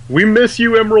 We miss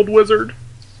you, Emerald Wizard.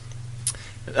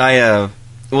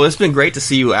 Well, it's been great to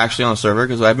see you actually on the server,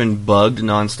 because I've been bugged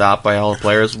nonstop by all the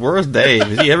players. Where's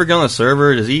Dave? Is he ever go on the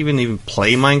server? Does he even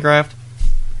play Minecraft?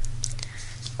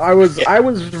 I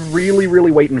was really,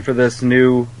 really waiting for this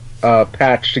new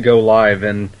patch to go live,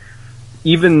 and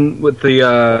even with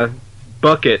the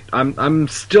bucket, I'm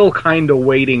still kind of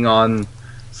waiting on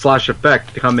Slash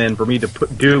Effect to come in for me to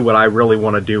do what I really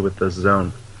want to do with this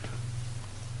zone.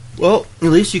 Well, at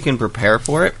least you can prepare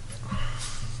for it.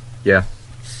 Yeah.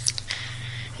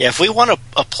 Yeah, if we want to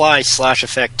apply Slash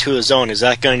Effect to a zone, is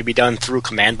that going to be done through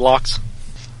command blocks?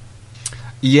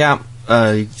 Yeah,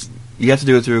 you have to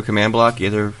do it through a command block,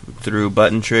 either through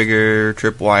button trigger,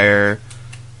 tripwire,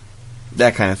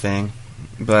 that kind of thing.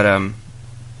 But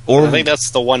or I think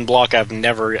that's the one block I've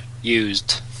never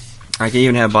used. I can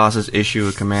even have bosses issue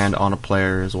a command on a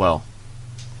player as well.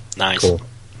 Nice. Cool.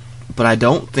 But I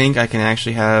don't think I can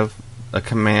actually have a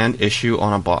command issue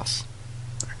on a boss.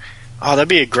 Oh, that'd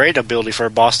be a great ability for a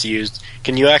boss to use.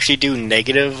 Can you actually do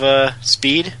negative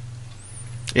speed?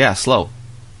 Yeah, slow.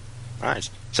 Nice.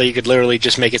 So you could literally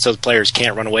just make it so the players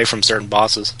can't run away from certain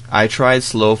bosses. I tried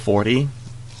slow 40,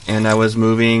 and I was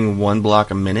moving 1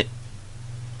 block a minute.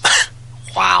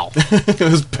 Wow. It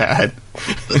was bad.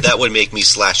 That would make me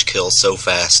slash kill so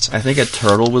fast. I think a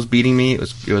turtle was beating me.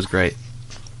 It was great.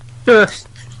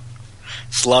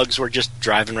 Slugs were just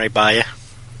driving right by you.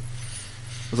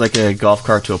 It was like a golf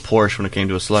cart to a Porsche when it came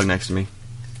to a slug next to me.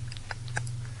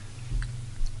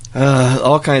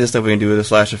 All kinds of stuff we can do with the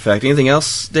Slash Effect. Anything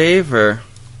else, Dave? Or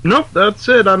Nope, that's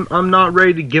it. I'm not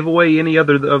ready to give away any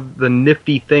other of the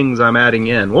nifty things I'm adding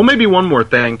in. Well, maybe one more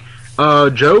thing.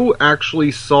 Joe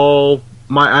actually saw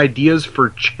my ideas for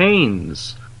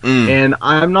chains, and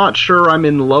I'm not sure I'm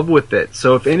in love with it.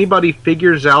 So if anybody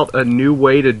figures out a new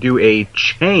way to do a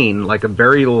chain, like a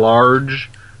very large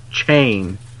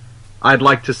chain, I'd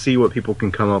like to see what people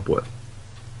can come up with.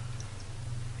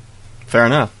 fair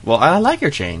enough. Well, I like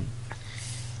your chain.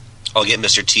 I'll get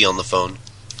Mr. T on the phone.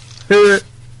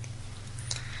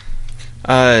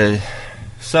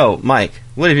 So, Mike,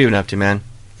 what have you been up to, man?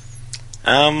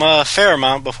 A fair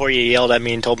amount before you yelled at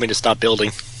me and told me to stop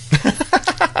building.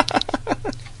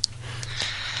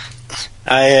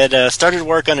 I had started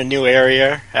work on a new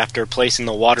area after placing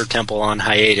the water temple on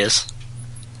hiatus.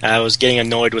 I was getting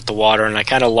annoyed with the water, and I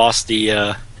kind of lost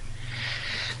the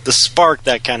spark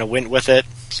that kind of went with it.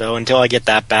 So until I get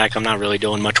that back, I'm not really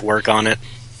doing much work on it.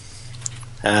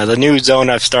 The new zone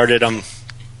I've started, I'm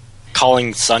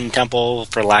calling Sun Temple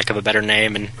for lack of a better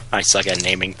name, and I suck at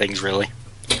naming things, really.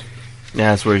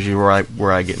 Yeah, that's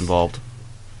where I get involved.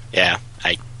 Yeah,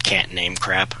 I can't name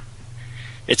crap.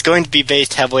 It's going to be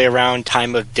based heavily around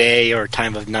time of day or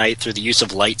time of night through the use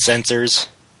of light sensors.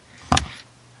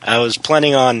 I was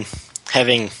planning on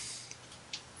having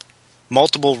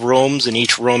multiple rooms, and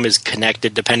each room is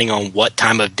connected depending on what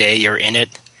time of day you're in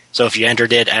it. So if you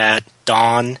entered it at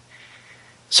dawn,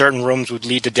 certain rooms would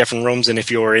lead to different rooms, and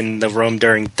if you were in the room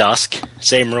during dusk,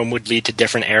 same room would lead to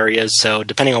different areas. So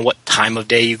depending on what time of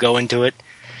day you go into it,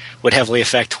 would heavily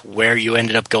affect where you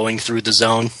ended up going through the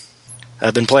zone.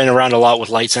 I've been playing around a lot with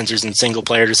light sensors in single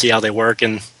player to see how they work,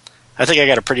 and I think I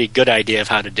got a pretty good idea of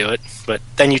how to do it. But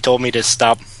then you told me to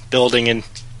stop building and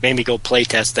made me go play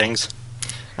test things.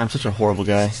 I'm such a horrible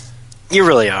guy. You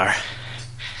really are.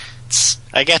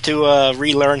 I got to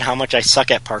relearn how much I suck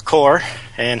at parkour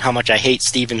and how much I hate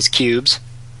Steven's cubes.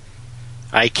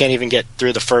 I can't even get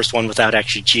through the first one without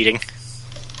actually cheating.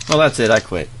 Well, that's it. I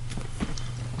quit.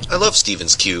 I love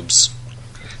Steven's cubes.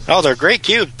 Oh, they're great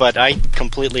cubes, but I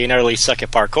completely and utterly suck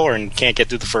at parkour and can't get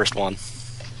through the first one.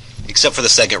 Except for the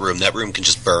second room. That room can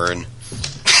just burn.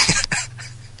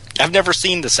 I've never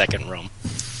seen the second room.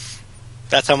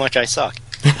 That's how much I suck.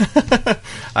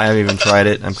 I haven't even tried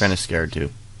it. I'm kind of scared too.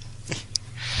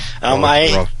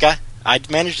 I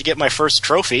managed to get my first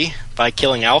trophy by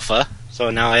killing Alpha, so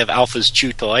now I have Alpha's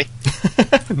chew toy.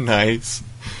 Nice.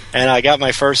 And I got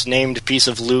my first named piece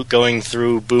of loot going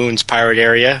through Boone's pirate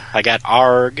area. I got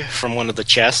Arg from one of the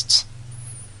chests.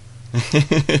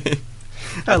 I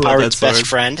love Pirate's that best sword.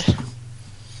 friend.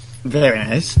 Very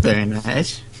nice, very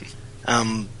nice.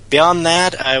 Beyond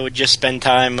that, I would just spend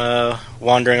time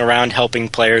wandering around helping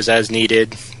players as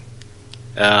needed,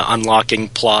 unlocking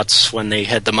plots when they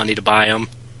had the money to buy them,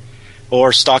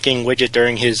 or stalking Widget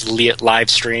during his live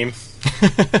stream.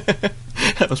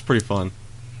 That was pretty fun.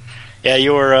 Yeah,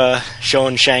 you were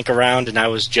showing Shank around, and I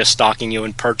was just stalking you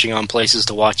and perching on places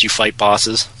to watch you fight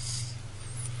bosses.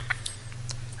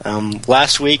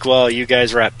 Last week, while you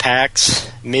guys were at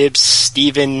PAX, Mibs,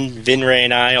 Steven, Vinray,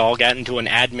 and I all got into an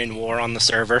admin war on the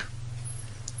server.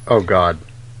 Oh, God.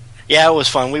 Yeah, it was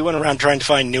fun. We went around trying to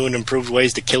find new and improved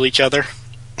ways to kill each other.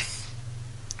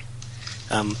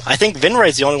 I think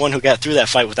Vinray's the only one who got through that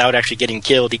fight without actually getting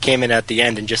killed. He came in at the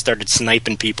end and just started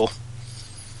sniping people.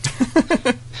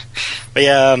 But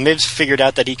yeah, Mibs figured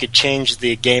out that he could change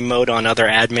the game mode on other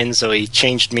admins, so he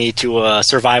changed me to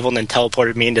survival and then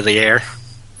teleported me into the air.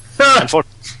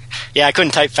 Yeah, I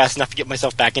couldn't type fast enough to get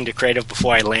myself back into creative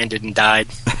before I landed and died.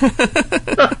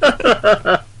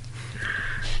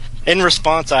 In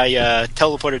response, I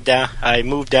teleported down. I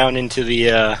moved down into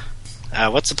the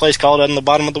what's the place called on the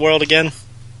bottom of the world again?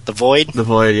 The Void? The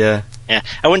Void, yeah. Yeah,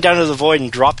 I went down to the Void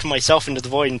and dropped myself into the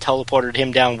Void and teleported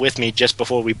him down with me just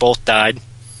before we both died.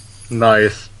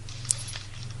 Nice.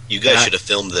 You guys should have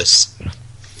filmed this.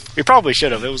 We probably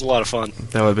should have. It was a lot of fun.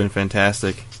 That would have been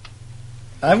fantastic.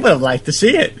 I would have liked to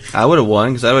see it. I would have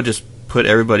won, because I would just put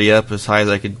everybody up as high as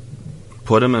I could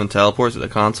put them and teleport to the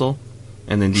console,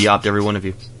 and then de-opt every one of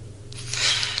you.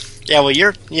 Yeah, well,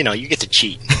 you get to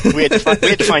cheat. We had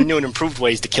to find new and improved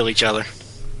ways to kill each other.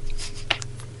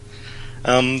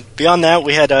 Beyond that,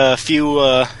 we had a few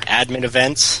admin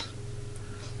events.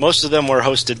 Most of them were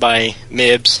hosted by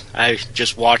Mibs. I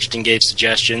just watched and gave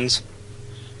suggestions.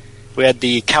 We had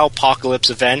the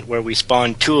Cowpocalypse event, where we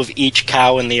spawned 2 of each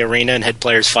cow in the arena and had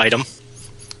players fight them.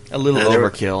 A little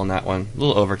overkill on that one. A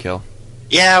little overkill.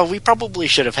 Yeah, we probably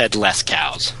should have had less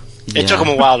cows. Yeah. It took them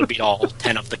a while to beat all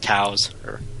 10 of the cows.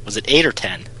 Or was it 8 or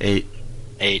 10? 8.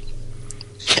 8.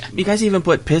 Yeah. You guys even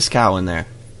put Piss Cow in there.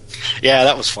 Yeah,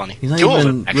 that was funny. He's not 2 of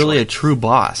even them, really a true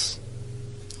boss.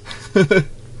 There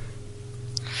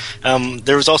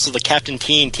was also the Captain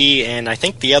TNT, and I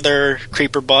think the other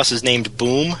creeper boss is named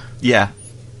Boom. Yeah.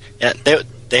 Yeah,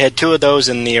 they had 2 of those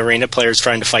in the arena, players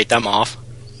trying to fight them off.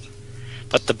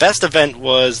 But the best event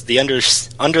was the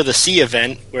Under the Sea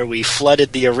event, where we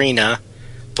flooded the arena,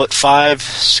 put 5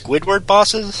 Squidward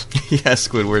bosses. Yeah,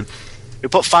 Squidward. We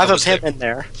put 5 of him in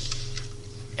there,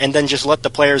 and then just let the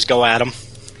players go at him.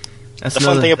 That's the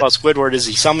fun thing about Squidward is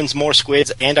he summons more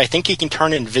squids, and I think he can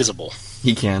turn invisible.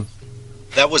 He can.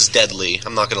 That was deadly.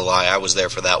 I'm not going to lie. I was there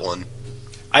for that one.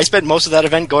 I spent most of that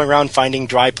event going around finding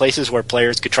dry places where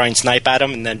players could try and snipe at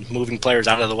them, and then moving players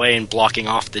out of the way and blocking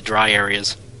off the dry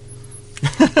areas.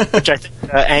 Which I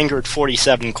think angered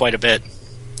 47 quite a bit.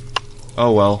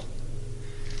 Oh, well.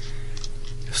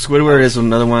 Squidward is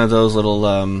another one of those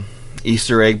little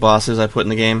Easter egg bosses I put in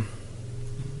the game.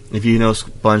 If you know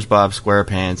SpongeBob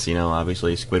SquarePants, you know,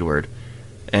 obviously Squidward.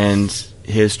 And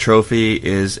his trophy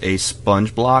is a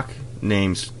sponge block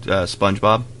named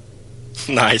SpongeBob.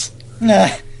 Nice. Nah.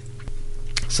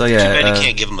 So yeah, Too bad you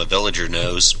can't give him a villager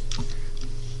nose.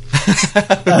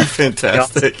 that'd be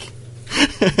fantastic.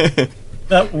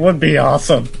 That would be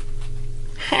awesome.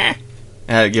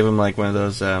 Give him like one of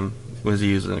those. What does he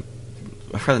use? I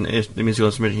forgot the musical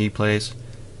instrument he plays.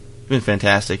 It's been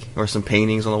fantastic. Or some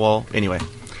paintings on the wall. Anyway,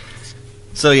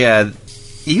 so yeah,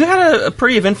 you had a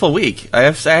pretty eventful week. I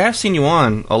have seen you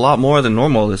on a lot more than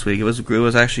normal this week. It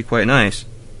was actually quite nice.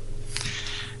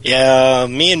 Yeah,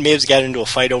 me and Mibs got into a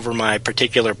fight over my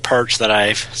particular perch that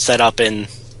I've set up in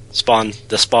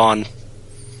the spawn.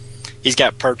 He's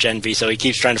got perch envy, so he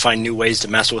keeps trying to find new ways to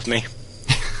mess with me.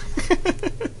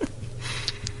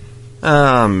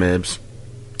 Mibs.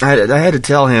 I had to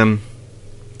tell him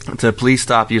to please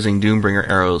stop using Doombringer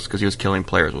arrows because he was killing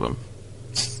players with them.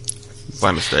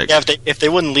 By mistake. Yeah, if they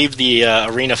wouldn't leave the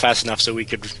arena fast enough so we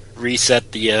could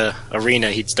reset the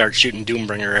arena, he'd start shooting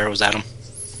Doombringer arrows at him.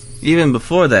 Even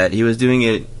before that, he was doing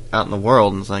it out in the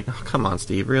world, and it's like, oh, come on,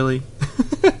 Steve, really?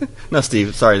 Not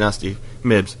Steve, sorry, not Steve.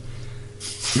 Mibs.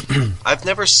 I've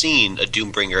never seen a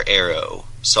Doombringer arrow,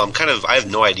 so I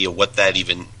have no idea what that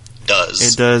even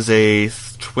does. It does a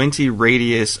 20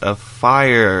 radius of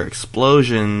fire,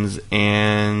 explosions,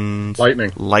 and...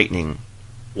 Lightning.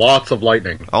 Lots of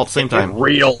lightning. All at the same time.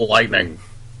 Real lightning.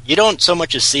 You don't so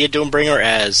much as see a Doombringer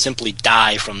as simply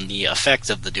die from the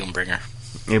effects of the Doombringer.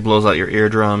 It blows out your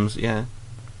eardrums, yeah.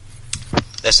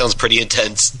 That sounds pretty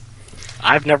intense.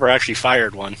 I've never actually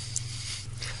fired one.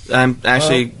 I'm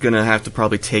actually going to have to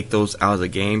probably take those out of the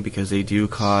game because they do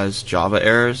cause Java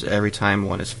errors every time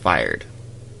one is fired.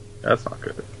 That's not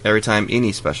good. Every time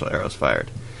any special arrow is fired.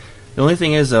 The only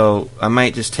thing is, though, I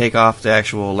might just take off the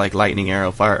actual like lightning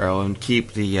arrow, fire arrow, and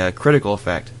keep the critical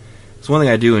effect. So one thing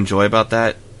I do enjoy about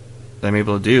that I'm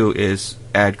able to do is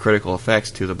add critical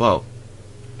effects to the bow.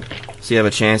 So you have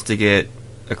a chance to get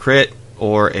a crit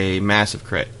or a massive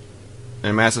crit.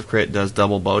 And a massive crit does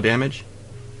double bow damage.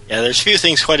 Yeah, there's few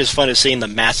things quite as fun as seeing the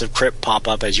massive crit pop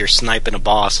up as you're sniping a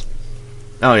boss.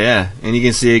 Oh yeah, and you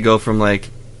can see it go from like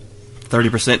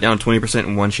 30% down 20%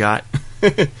 in one shot.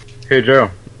 Hey Joe.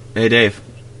 Hey Dave.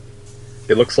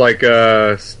 It looks like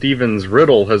Steven's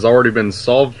riddle has already been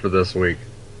solved for this week.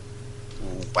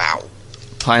 Wow.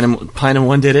 Pineham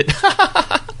 1 did it.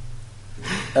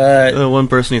 One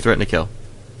person he threatened to kill.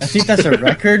 I think that's a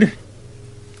record.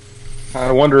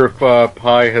 I wonder if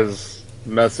Pi has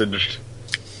messaged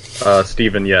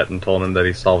Steven yet and told him that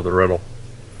he solved the riddle.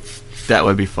 That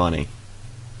would be funny.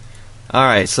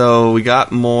 Alright, so we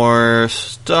got more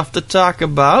stuff to talk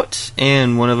about,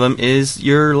 and one of them is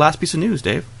your last piece of news,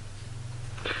 Dave.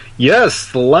 Yes,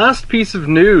 the last piece of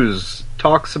news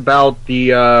talks about the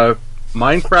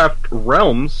Minecraft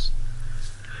Realms.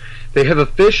 They have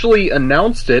officially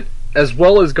announced it, as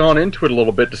well as gone into it a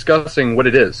little bit, discussing what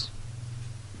it is.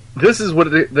 This is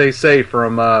what they say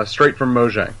from straight from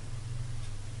Mojang.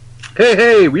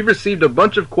 Hey, we've received a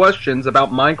bunch of questions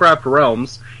about Minecraft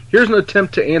Realms. Here's an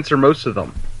attempt to answer most of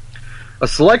them. A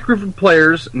select group of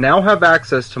players now have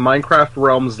access to Minecraft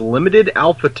Realms Limited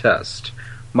Alpha Test.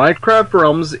 Minecraft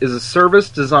Realms is a service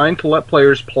designed to let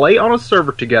players play on a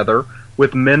server together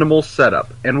with minimal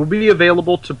setup, and will be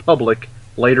available to public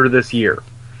later this year.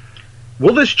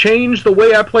 Will this change the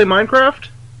way I play Minecraft?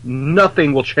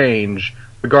 Nothing will change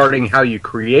regarding how you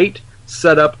create,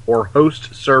 set up, or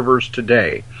host servers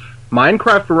today.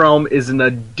 Minecraft Realm is an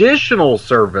additional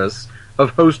service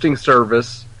of hosting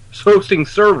servers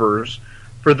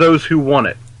for those who want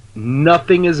it.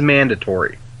 Nothing is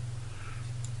mandatory.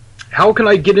 How can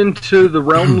I get into the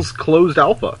Realm's closed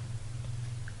alpha?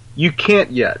 You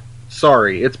can't yet.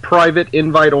 Sorry, it's private,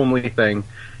 invite-only thing.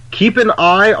 Keep an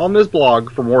eye on this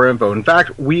blog for more info. In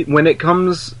fact, when it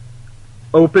comes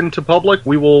open to public,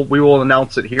 we will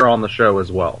announce it here on the show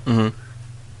as well. Mm-hmm.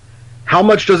 How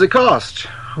much does it cost?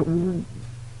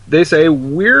 They say,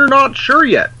 we're not sure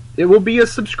yet. It will be a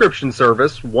subscription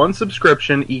service. One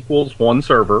subscription equals one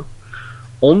server.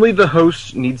 Only the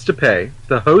host needs to pay.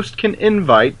 The host can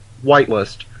invite,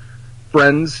 whitelist,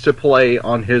 friends to play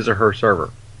on his or her server.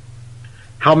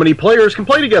 How many players can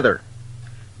play together?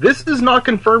 This is not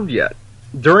confirmed yet.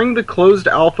 During the closed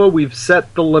alpha, we've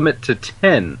set the limit to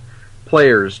 10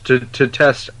 players to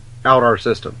test out our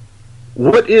system.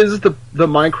 What is the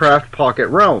Minecraft Pocket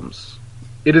Realms?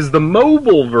 It is the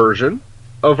mobile version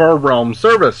of our Realm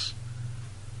service.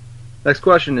 Next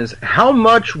question is, how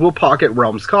much will Pocket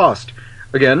Realms cost?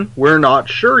 Again, we're not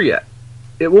sure yet.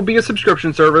 It will be a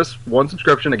subscription service, one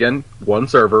subscription, again, one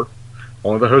server.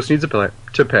 Only the host needs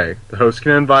to pay. The host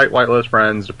can invite whitelist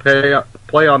friends to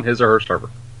play on his or her server.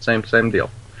 Same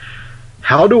deal.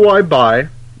 How do I buy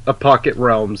a Pocket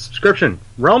Realms subscription?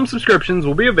 Realm subscriptions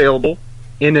will be available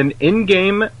in an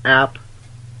in-game app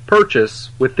purchase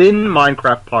within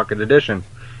Minecraft Pocket Edition.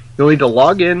 You'll need to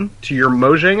log in to your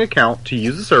Mojang account to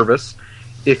use the service.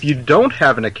 If you don't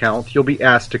have an account, you'll be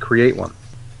asked to create one.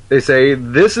 They say,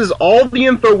 this is all the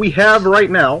info we have right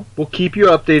now. We'll keep you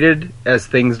updated as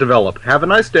things develop. Have a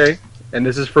nice day. And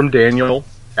this is from Daniel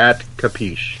at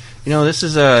Capiche. You know,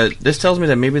 this tells me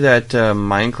that maybe that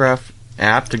Minecraft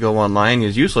app to go online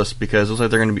is useless, because it looks like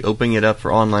they're going to be opening it up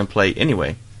for online play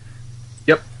anyway.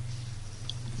 Yep.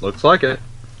 Looks like it.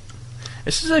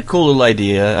 This is a cool little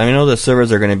idea. I know the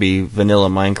servers are going to be vanilla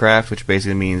Minecraft, which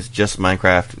basically means just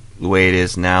Minecraft the way it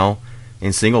is now,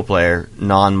 in single player,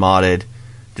 non-modded,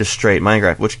 just straight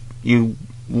Minecraft. Which you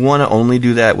want to only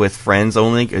do that with friends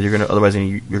only, because otherwise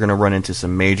you're going to run into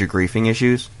some major griefing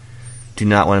issues. Do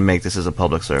not want to make this as a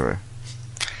public server.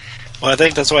 Well, I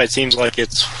think that's why it seems like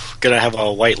it's going to have a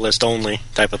whitelist only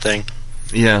type of thing.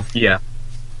 Yeah. Yeah.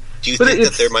 Do you think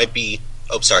that there might be...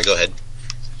 Oh, sorry, go ahead.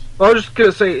 I was just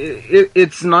going to say,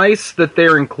 it's nice that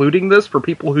they're including this for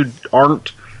people who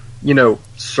aren't,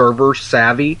 server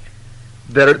savvy.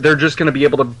 They're just going to be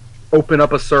able to open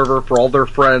up a server for all their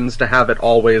friends to have it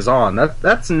always on.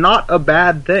 That's not a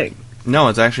bad thing. No,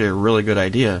 it's actually a really good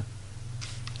idea.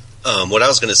 What I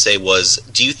was going to say was,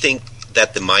 do you think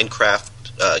that the Minecraft...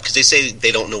 because they say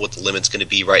they don't know what the limit's going to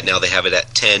be right now. They have it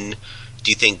at 10.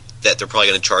 Do you think that they're probably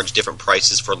going to charge different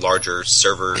prices for larger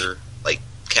server,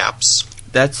 caps?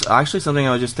 That's actually something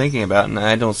I was just thinking about, and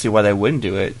I don't see why they wouldn't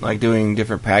do it. Like doing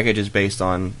different packages based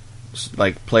on,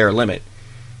 player limit.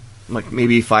 Like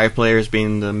maybe 5 players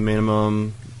being the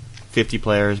minimum, 50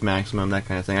 players maximum, that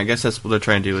kind of thing. I guess that's what they're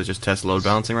trying to do, is just test load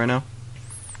balancing right now.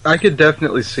 I could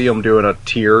definitely see them doing a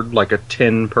tiered, like a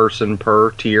 10 person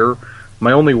per tier.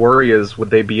 My only worry is, would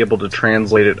they be able to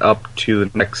translate it up to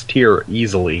the next tier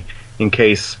easily, in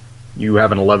case you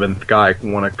have an 11th guy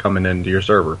want to come into your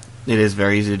server? It is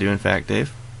very easy to do, in fact,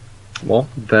 Dave. Well,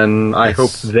 then I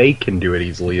hope they can do it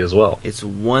easily as well. It's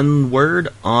one word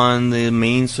on the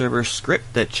main server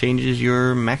script that changes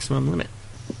your maximum limit.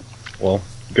 Well,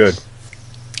 good.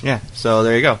 Yeah, so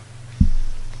there you go.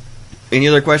 Any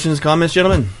other questions, comments,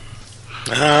 gentlemen?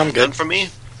 I'm good for me.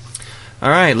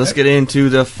 Alright, let's get into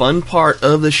the fun part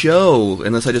of the show,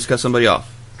 unless I just cut somebody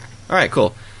off. Alright,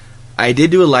 cool. I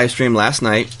did do a live stream last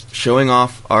night showing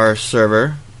off our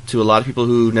server to a lot of people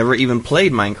who never even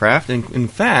played Minecraft. And in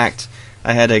fact,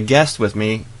 I had a guest with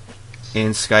me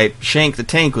in Skype. Shank the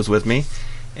Tank was with me,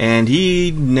 and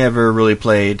he never really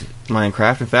played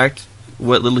Minecraft. In fact,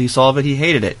 what little he saw of it, he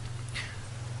hated it.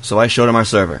 So I showed him our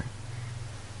server.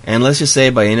 And let's just say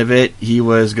by the end of it, he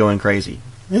was going crazy.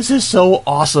 This is so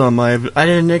awesome. I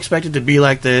didn't expect it to be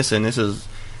like this, and I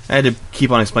had to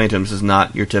keep on explaining to him, this is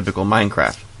not your typical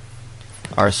Minecraft.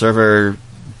 Our server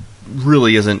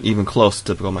really isn't even close to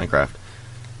typical Minecraft.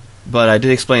 But I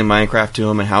did explain Minecraft to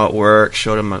him and how it works,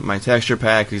 showed him my texture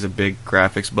pack, he's a big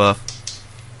graphics buff.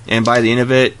 And by the end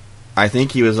of it, I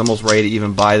think he was almost ready to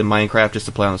even buy the Minecraft just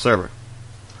to play on the server.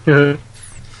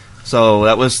 So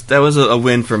that was a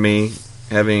win for me,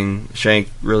 having Shank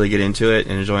really get into it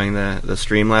and enjoying the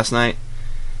stream last night.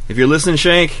 If you're listening,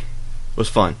 Shank, it was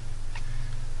fun.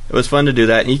 It was fun to do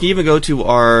that. And you can even go to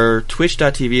our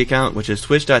twitch.tv account, which is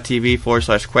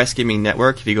twitch.tv/QuestGaming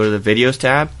Network. If you go to the videos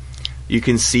tab, you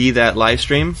can see that live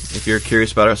stream if you're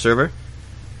curious about our server.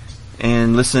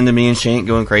 And listen to me and Shank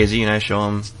going crazy, and I show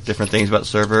them different things about the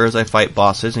server as I fight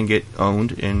bosses and get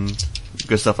owned and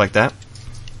good stuff like that.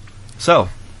 So,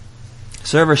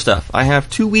 server stuff. I have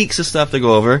 2 weeks of stuff to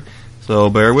go over, so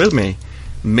bear with me.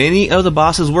 Many of the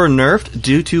bosses were nerfed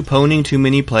due to pwning too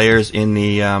many players in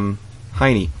the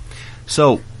Heine.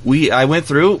 So, I went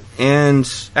through, and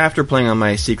after playing on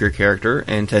my secret character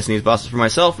and testing these bosses for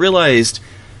myself, realized,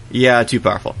 yeah, too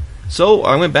powerful. So,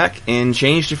 I went back and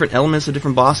changed different elements of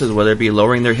different bosses, whether it be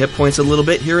lowering their hit points a little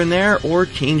bit here and there, or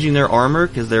changing their armor,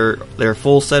 because their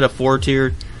full set of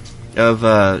 4-tier of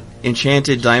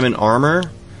enchanted diamond armor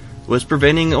was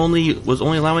only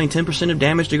allowing 10% of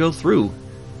damage to go through,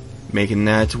 making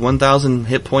that 1,000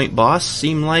 hit point boss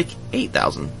seem like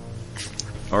 8,000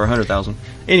 or 100,000.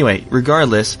 Anyway,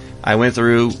 regardless, I went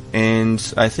through and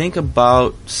I think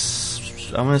about,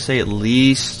 I want to say at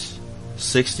least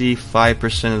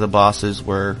 65% of the bosses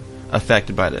were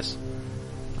affected by this.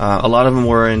 A lot of them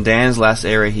were in Dan's last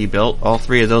area he built. All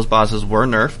 3 of those bosses were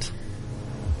nerfed.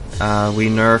 We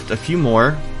nerfed a few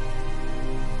more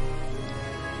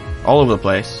all over the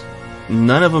place.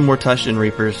 None of them were touched in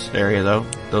Reaper's area, though.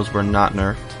 Those were not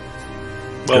nerfed.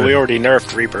 Well, we already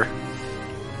nerfed Reaper.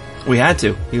 We had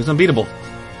to. He was unbeatable.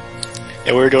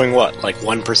 And we were doing what, like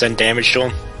 1% damage to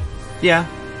him? Yeah,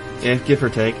 give or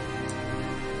take.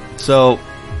 So,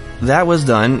 that was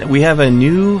done. We have a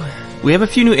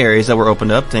few new areas that were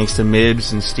opened up, thanks to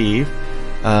Mibs and Steve.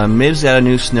 Mibs got a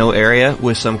new snow area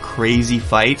with some crazy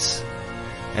fights.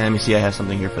 And let me see, I have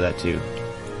something here for that too.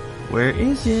 Where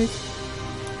is it?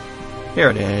 Here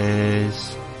it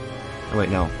is. Oh wait,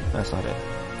 no, that's not it.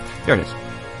 Here it is.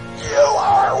 You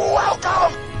are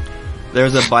welcome!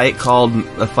 There's a fight called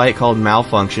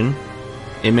Malfunction.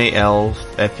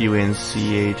 MALFUNCH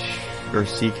or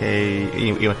CK.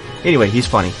 Anyway, he's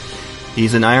funny.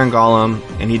 He's an Iron Golem,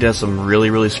 and he does some really,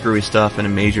 really screwy stuff in a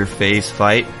major phase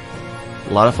fight.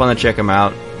 A lot of fun to check him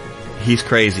out. He's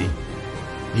crazy.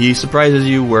 He surprises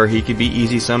you where he could be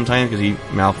easy sometimes because he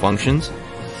malfunctions.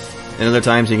 And other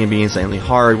times he can be insanely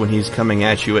hard when he's coming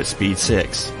at you at speed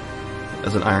 6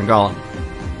 as an Iron Golem.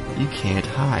 You can't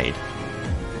hide.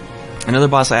 Another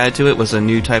boss I added to it was a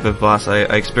new type of boss I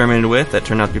experimented with that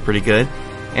turned out to be pretty good.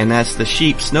 And that's the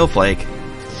Sheep Snowflake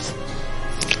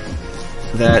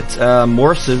that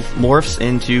morphs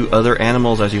into other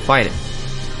animals as you fight it.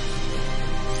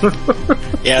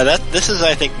 Yeah, this is,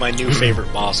 I think, my new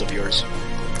favorite boss of yours.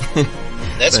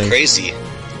 That's crazy.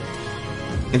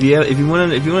 If you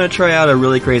want to try out a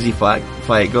really crazy fight,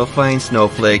 go find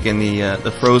Snowflake in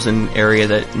the frozen area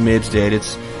that Mibs did.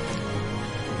 It's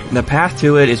the path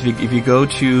to it is if you go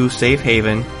to Safe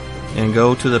Haven and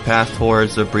go to the path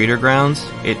towards the breeder grounds,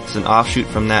 it's an offshoot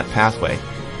from that pathway.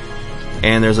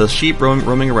 And there's a sheep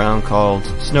roaming around called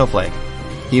Snowflake.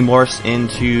 He morphs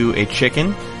into a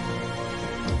chicken,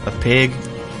 a pig,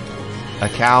 a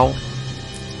cow,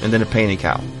 and then a painted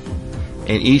cow.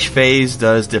 And each phase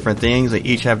does different things. They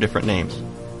each have different names.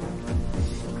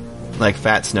 Like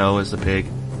Fat Snow is the pig.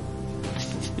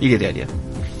 You get the idea.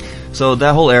 So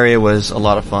that whole area was a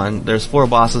lot of fun. There's 4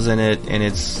 bosses in it, and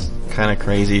it's kind of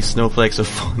crazy. Snowflake's a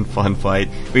fun fight.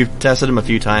 We've tested him a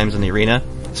few times in the arena.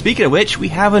 Speaking of which, we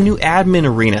have a new admin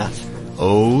arena.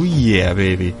 Oh yeah,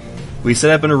 baby. We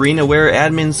set up an arena where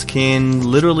admins can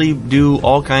literally do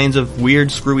all kinds of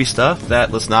weird, screwy stuff that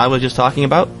Lisnad was just talking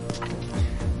about.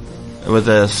 With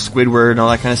the Squidward and all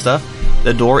that kind of stuff.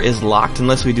 The door is locked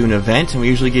unless we do an event, and we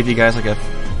usually give you guys like a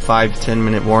 5 to 10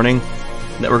 minute warning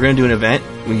that we're going to do an event.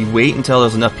 We wait until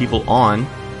there's enough people on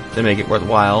to make it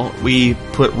worthwhile. We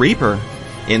put Reaper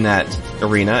in that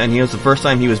arena, and he was the first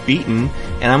time he was beaten.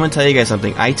 And I'm going to tell you guys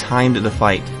something. I timed the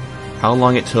fight. How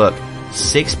long it took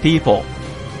 6 people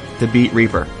to beat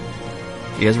Reaper.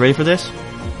 You guys ready for this?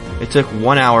 It took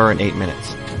 1 hour and 8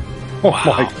 minutes. Oh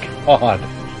my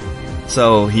god.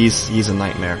 So he's a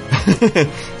nightmare.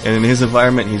 And in his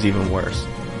environment, he's even worse.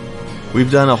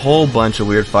 We've done a whole bunch of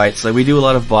weird fights. Like, we do a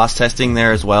lot of boss testing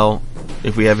there as well.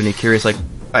 If we have any curious, like,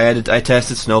 I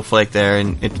tested Snowflake there,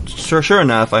 and sure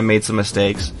enough, I made some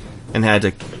mistakes and had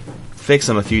to fix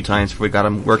them a few times before we got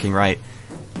them working right.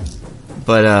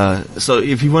 But, so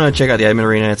if you want to check out the admin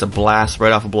arena, it's a blast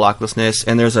right off of Blocklessness,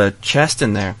 and there's a chest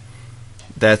in there.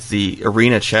 That's the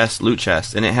arena chest, loot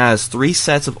chest, and it has 3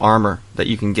 sets of armor that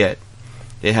you can get.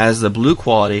 It has the blue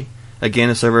quality. Again,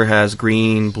 the server has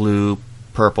green, blue,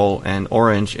 purple, and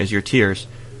orange as your tiers.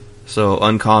 So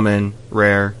uncommon,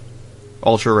 rare,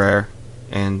 ultra rare,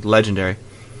 and legendary.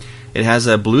 It has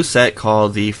a blue set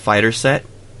called the fighter set,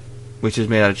 which is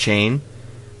made out of chain.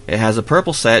 It has a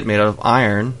purple set made out of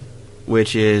iron,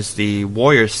 which is the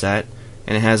warrior set,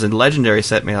 and it has a legendary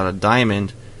set made out of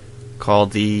diamond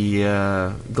called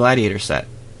the gladiator set.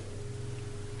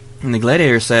 And the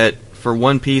gladiator set for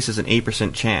one piece is an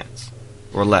 8% chance,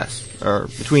 or less, or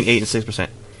between 8 and 6%.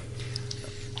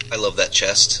 I love that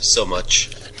chest so much.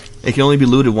 It can only be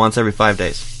looted once every 5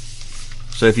 days.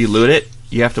 So if you loot it,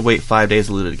 you have to wait 5 days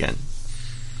to loot it again.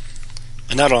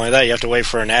 And not only that, you have to wait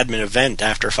for an admin event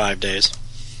after 5 days.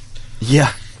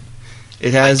 Yeah.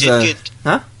 It has... I did get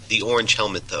huh? the orange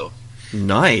helmet, though.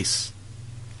 Nice.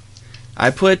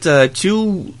 I put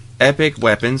 2 epic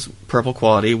weapons, purple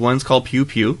quality. One's called Pew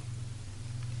Pew,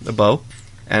 the bow.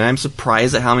 And I'm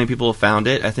surprised at how many people have found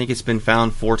it. I think it's been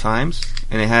found 4 times.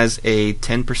 And it has a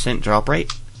 10% drop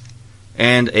rate.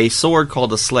 And a sword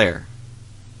called the Slayer.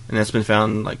 And that's been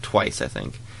found like twice, I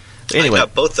think. But anyway, I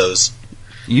got both those.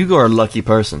 You are a lucky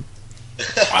person.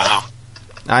 Wow.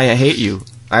 I hate you.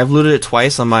 I've looted it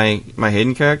twice on my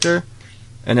hidden character,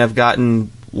 and I've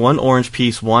gotten 1 orange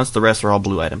piece once. The rest are all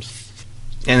blue items.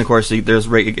 And of course, it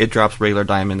drops regular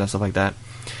diamond and stuff like that.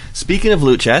 Speaking of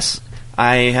loot chests,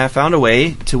 I have found a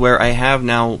way to where I have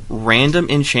now random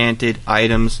enchanted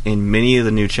items in many of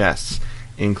the new chests,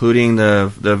 including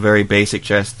the very basic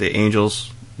chest, the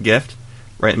Angel's Gift,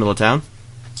 right in the middle of town.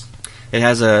 You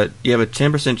have a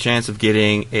 10% chance of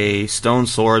getting a stone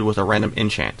sword with a random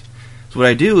enchant. So what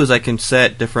I do is I can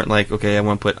set different, like, okay, I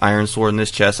want to put iron sword in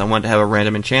this chest. I want to have a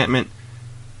random enchantment,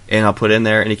 and I'll put it in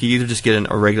there. And you can either just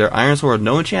get a regular iron sword with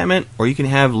no enchantment, or you can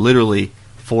have literally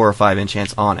 4 or 5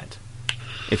 enchants on it,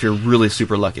 if you're really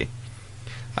super lucky.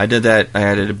 I did that. I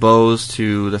added bows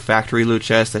to the factory loot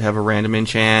chests that have a random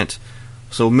enchant.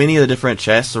 So many of the different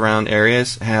chests around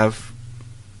areas have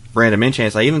random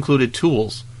enchants. I even included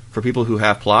tools for people who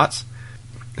have plots.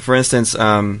 For instance,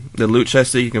 the loot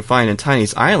chests that you can find in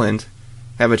Tiny's Island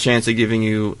have a chance of giving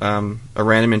you a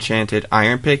random enchanted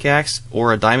iron pickaxe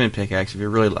or a diamond pickaxe if you're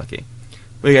really lucky.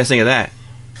 What do you guys think of that?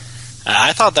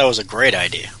 I thought that was a great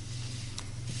idea.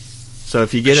 So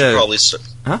if you get a... Probably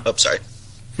Huh? Oh, sorry.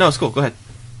 No, it's cool. Go ahead.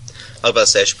 I was about to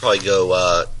say I should probably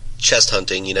go chest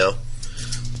hunting,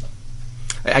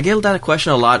 I get that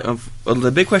question a lot.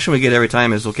 The big question we get every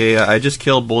time is, okay, I just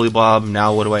killed Bully Bob,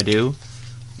 now what do I do?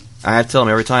 I have to tell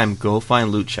them every time, go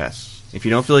find loot chests. If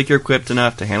you don't feel like you're equipped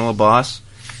enough to handle a boss,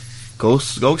 go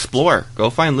explore. Go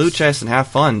find loot chests and have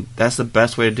fun. That's the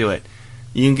best way to do it.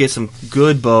 You can get some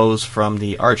good bows from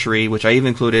the archery, which I even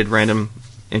included random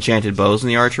enchanted bows in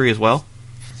the archery as well.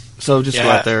 So just go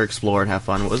out there, explore, and have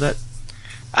fun. What was that?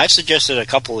 I've suggested a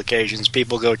couple occasions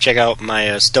people go check out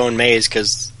my stone maze,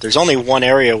 because there's only one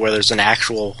area where there's an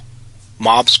actual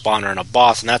mob spawner and a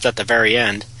boss, and that's at the very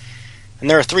end. And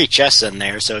there are 3 chests in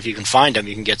there, so if you can find them,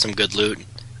 you can get some good loot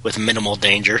with minimal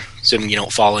danger, assuming you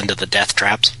don't fall into the death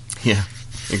traps. Yeah,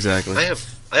 exactly. I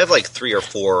have like 3 or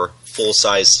 4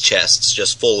 full-size chests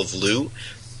just full of loot.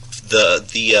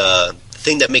 The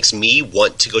thing that makes me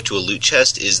want to go to a loot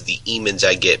chest is the emons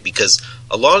I get, because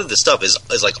a lot of the stuff is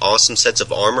like awesome sets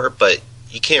of armor, but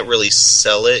you can't really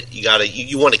sell it.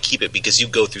 You want to keep it because you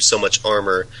go through so much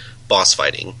armor boss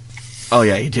fighting. Oh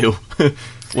yeah, you do.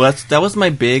 Well, that was my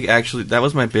big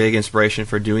inspiration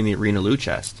for doing the arena loot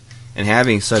chest and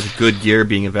having such good gear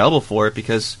being available for it,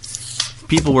 because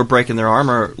people were breaking their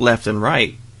armor left and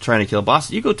right trying to kill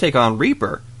bosses. You go take on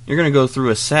Reaper, you're going to go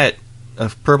through a set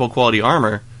of purple quality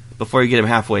armor before you get him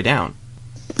halfway down.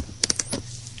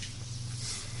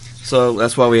 So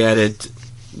that's why we added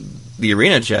the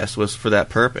arena chest, was for that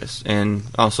purpose, and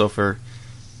also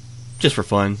just for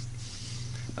fun.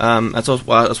 That's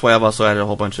why I've also added a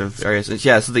whole bunch of areas. And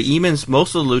yeah, so the emons,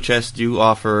 most of the loot chests do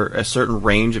offer a certain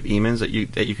range of emons that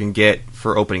you can get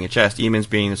for opening a chest. Emons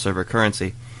being the server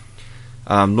currency.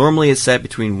 Normally it's set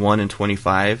between 1 and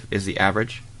 25 is the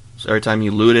average. So every time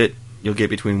you loot it, you'll get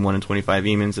between 1 and 25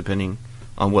 emons, depending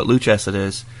on what loot chest it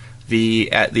is. The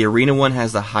arena one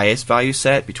has the highest value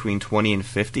set, between 20 and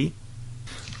 50.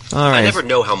 All right. I never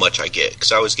know how much I get,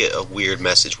 because I always get a weird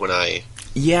message when I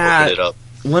open it up.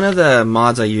 One of the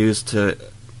mods I used to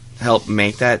help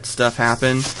make that stuff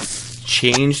happen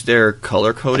changed their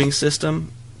color coding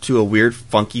system to a weird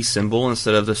funky symbol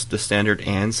instead of the standard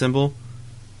 "and" symbol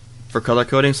for color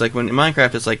coding. So like when in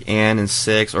Minecraft it's like and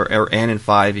 6 or and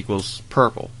 5 equals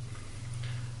purple.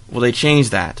 Well, they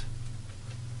changed that.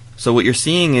 So what you're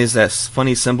seeing is that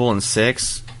funny symbol in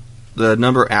 6. The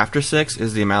number after 6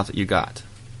 is the amount that you got.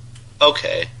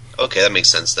 Okay, that makes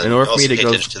sense then. In order for me to pay go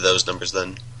attention to those numbers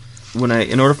then.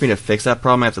 In order for me to fix that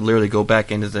problem, I have to literally go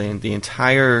back into the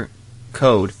entire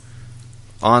code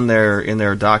in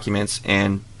their documents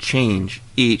and change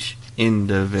each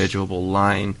individual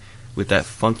line with that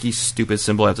funky stupid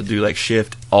symbol. I have to do like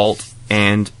Shift, Alt,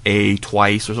 and A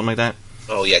twice or something like that.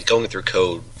 Oh yeah, going through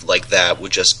code like that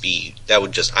would just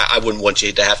I wouldn't want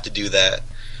you to have to do that.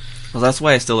 Well, that's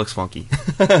why it still looks funky.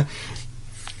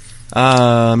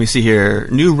 Let me see here.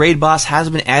 New raid boss has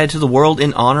been added to the world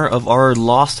in honor of our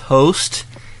lost host.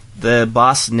 The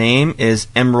boss name is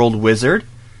Emerald Wizard.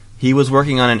 He was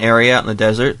working on an area out in the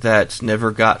desert that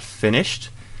never got finished.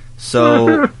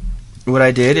 So what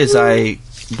I did is I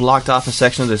blocked off a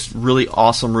section of this really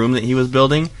awesome room that he was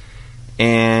building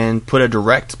and put a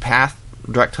direct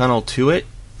tunnel to it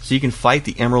so you can fight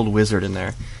the Emerald Wizard in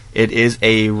there. It is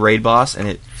a raid boss and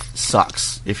it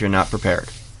sucks if you're not prepared.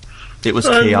 It was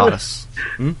chaos.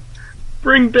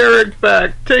 Bring Derek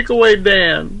back. Take away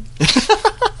Dan.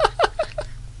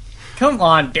 Come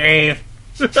on, Dave.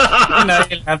 You know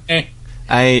you love me.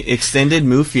 I extended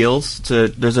move fields to...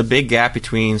 There's a big gap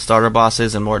between starter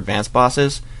bosses and more advanced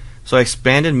bosses. So I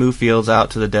expanded move fields out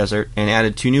to the desert and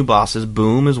added 2 new bosses.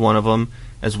 Boom is one of them,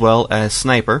 as well as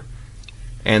Sniper.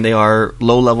 And they are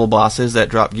low-level bosses that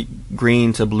drop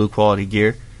green to blue quality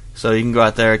gear. So you can go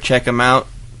out there, check them out.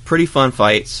 Pretty fun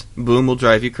fights. Boom will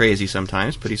drive you crazy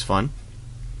sometimes, but he's fun.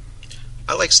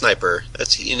 I like Sniper.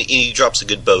 He drops a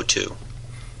good bow too.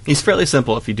 He's fairly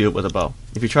simple if you do it with a bow.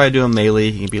 If you try to do him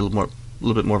melee, he can be a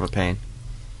little bit more of a pain.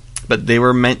 But they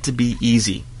were meant to be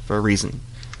easy for a reason.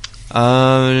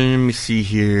 Let me see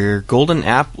here. Golden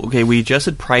App. Okay, we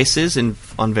adjusted prices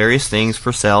on various things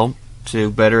for sale to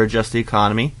better adjust the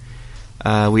economy.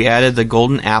 We added the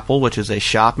Golden Apple, which is a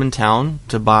shop in town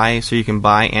to buy, so you can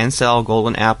buy and sell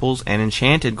golden apples and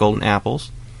enchanted golden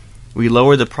apples. We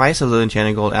lowered the price of the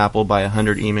enchanted gold apple by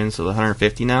 100 emons, so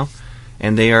 150 now.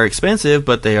 And they are expensive,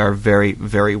 but they are very,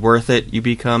 very worth it. You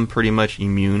become pretty much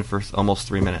immune for almost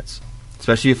 3 minutes.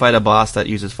 Especially if you fight a boss that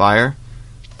uses fire.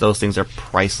 Those things are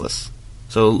priceless.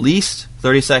 So at least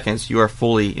 30 seconds, you are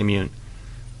fully immune.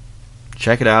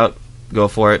 Check it out. Go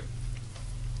for it.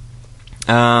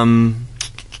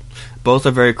 Both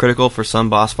are very critical for some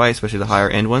boss fights, especially the higher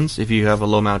end ones, if you have a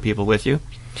low amount of people with you.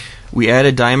 We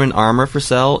added diamond armor for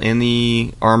sale in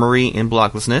the armory in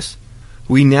Blocklessness.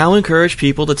 We now encourage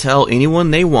people to tell anyone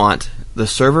they want the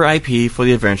server IP for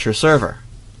the adventure server.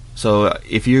 So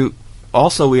if you...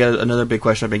 Also, we had another big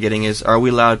question I've been getting is, are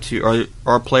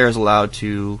players allowed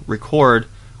to record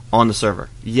on the server?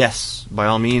 Yes, by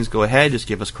all means, go ahead, just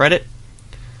give us credit.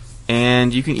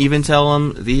 And you can even tell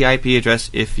them the IP address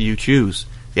if you choose.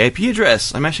 The IP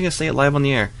address, I'm actually going to say it live on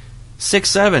the air,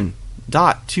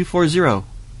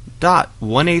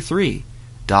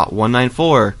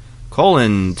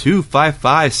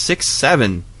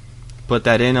 67.240.183.194:25567. Put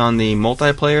that in on the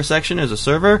multiplayer section as a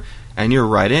server, and you're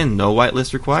right in. No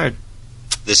whitelist required.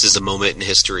 This is a moment in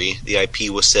history. The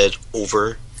IP was said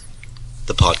over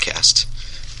the podcast.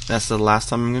 That's the last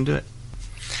time I'm going to do it.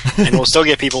 And we'll still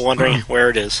get people wondering where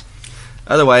it is.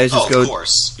 Otherwise, just go... Of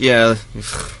course. Yeah.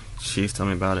 Jeez, tell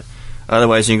me about it.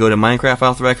 Otherwise, you can go to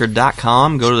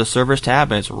MinecraftOffTheRecord.com, go to the servers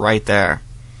tab, and it's right there.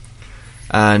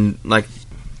 And like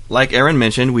Aaron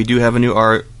mentioned, we do have a new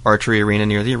archery area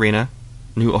near the arena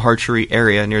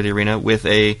with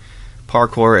a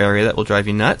parkour area that will drive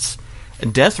you nuts. A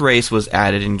death race was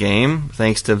added in game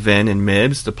thanks to Vin and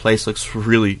Mibs. The place looks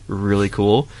really, really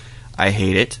cool. I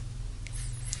hate it.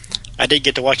 I did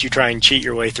get to watch you try and cheat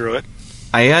your way through it.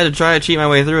 I had to try to cheat my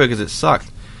way through it because it sucked.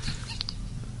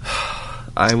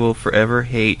 I will forever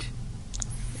hate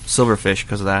Silverfish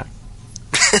because of that.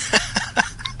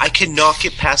 I cannot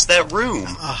get past that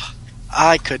room.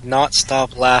 I could not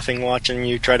stop laughing watching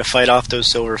you try to fight off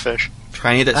those silverfish.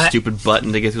 Trying to hit that stupid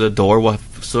button to get through the door while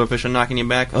Silverfish are knocking you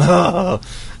back.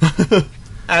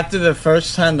 After the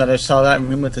first time that I saw that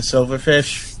room with the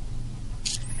silverfish,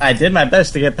 I did my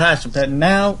best to get past it, but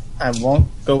now I won't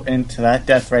go into that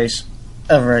death race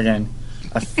ever again.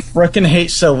 I frickin' hate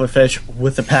silverfish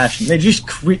with a passion. They just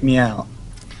creep me out.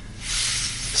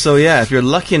 So yeah, if you're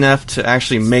lucky enough to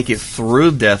actually make it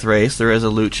through Death Race, there is a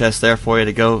loot chest there for you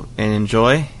to go and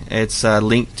enjoy. It's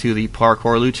linked to the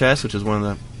parkour loot chest, which is one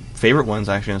of the favorite ones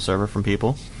actually on the server from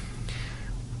people.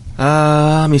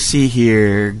 Let me see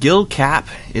here. Guild cap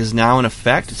is now in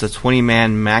effect. It's a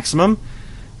 20-man maximum.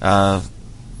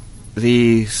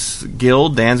 The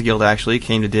guild, Dan's guild actually,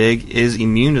 Came to Dig, is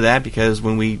immune to that because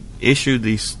when we issued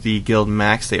the guild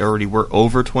max, they already were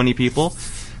over 20 people.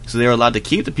 So they were allowed to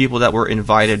keep the people that were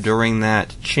invited during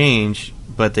that change,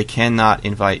 but they cannot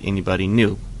invite anybody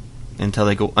new until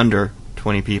they go under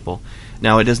 20 people.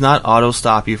 Now, it does not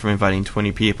auto-stop you from inviting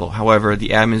 20 people. However, the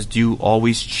admins do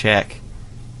always check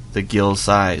the guild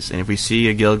size. And if we see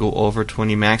a guild go over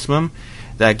 20 maximum,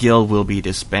 that guild will be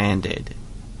disbanded.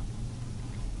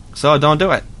 So don't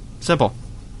do it. Simple.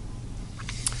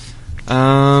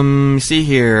 See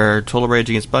here. Total Rage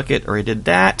against Bukkit. Already did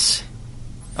that.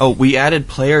 Oh, we added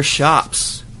player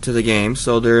shops to the game.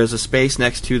 So there is a space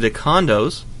next to the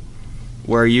condos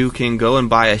where you can go and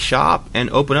buy a shop and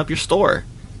open up your store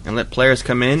and let players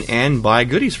come in and buy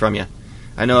goodies from you.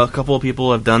 I know a couple of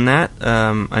people have done that.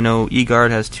 I know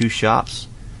eGuard has 2 shops.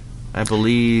 I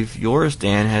believe yours,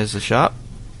 Dan, has a shop.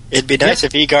 It'd be nice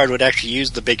if eGuard would actually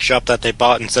use the big shop that they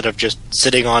bought instead of just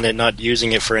sitting on it, not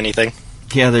using it for anything.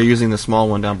 Yeah, they're using the small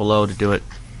one down below to do it.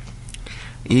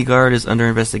 eGuard is under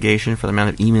investigation for the amount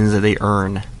of emons that they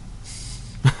earn.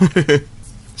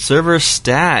 Server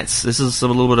stats. This is a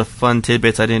little bit of fun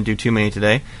tidbits. I didn't do too many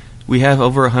today. We have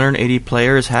over 180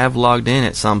 players have logged in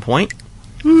at some point.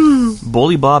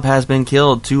 Bully Bob has been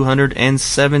killed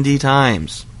 270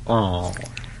 times. Oh,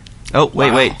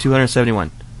 wait,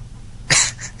 271.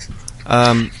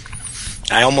 I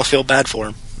almost feel bad for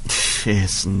him.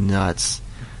 It's nuts.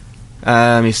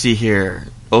 Let me see here.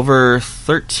 Over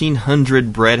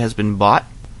 1,300 bread has been bought.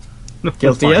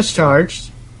 Guilty as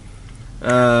charged. What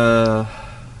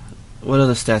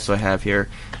other stats do I have here?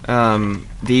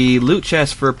 The loot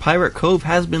chest for Pirate Cove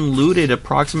has been looted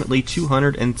approximately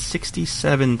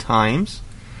 267 times.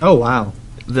 Oh, wow.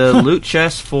 The loot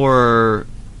chest for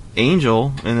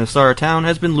Angel in the Star of Town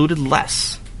has been looted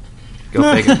less.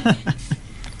 Go figure.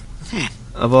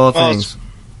 Of all things.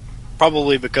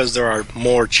 Probably because there are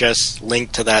more chests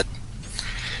linked to that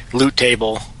loot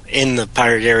table in the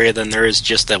pirate area than there is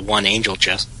just that one Angel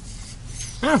chest.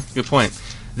 Yeah, good point.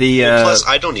 Plus,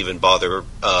 I don't even bother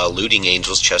looting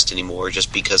Angel's chest anymore,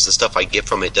 just because the stuff I get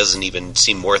from it doesn't even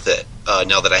seem worth it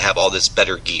now that I have all this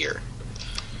better gear.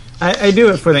 I do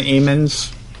it for the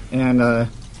emons, and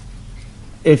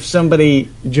if somebody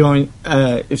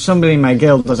if somebody in my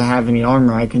guild doesn't have any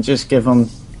armor, I can just give them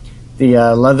the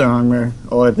leather armor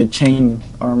or the chain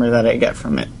armor that I get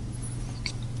from it.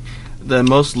 The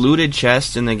most looted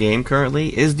chest in the game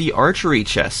currently is the archery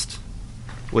chest,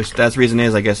 which that's the reason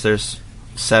is I guess there's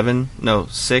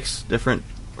 6 different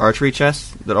archery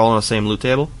chests that are all on the same loot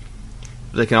table.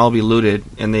 They can all be looted,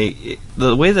 and the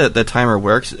way that the timer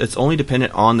works, it's only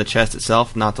dependent on the chest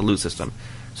itself, not the loot system.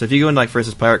 So if you go into, like, for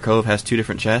instance, Pirate Cove has 2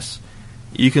 different chests,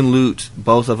 you can loot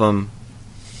both of them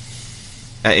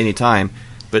at any time,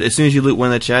 but as soon as you loot one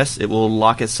of the chests, it will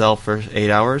lock itself for 8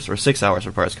 hours, or 6 hours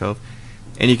for Pirate's Cove,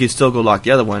 and you can still go lock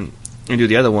the other one, and do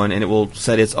the other one, and it will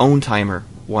set its own timer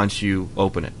once you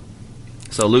open it.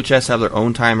 So loot chests have their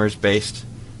own timers based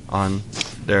on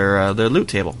their loot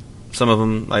table. Some of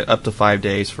them like up to 5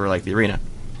 days for like the arena.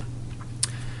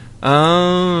 Do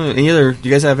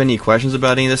you guys have any questions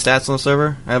about any of the stats on the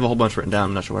server? I have a whole bunch written down.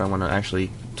 I'm not sure what I want to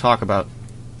actually talk about.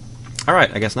 All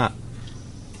right, I guess not.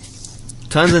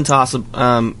 Tons and toss.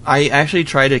 I actually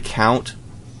tried to count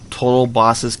total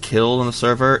bosses killed on the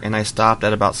server, and I stopped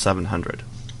at about 700.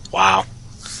 Wow.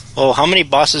 Well, how many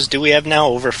bosses do we have now?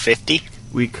 Over 50?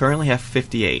 We currently have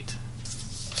 58.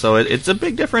 So it's a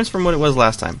big difference from what it was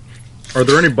last time. Are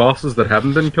there any bosses that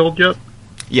haven't been killed yet?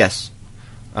 Yes.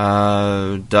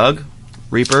 Doug,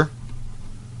 Reaper,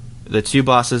 the 2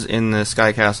 bosses in the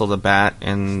Sky Castle, the Bat,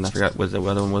 and I forgot what the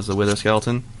other one was, the Wither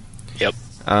Skeleton. Yep.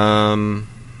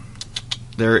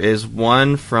 There is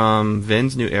one from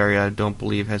Vin's new area I don't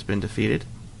believe has been defeated.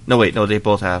 No, they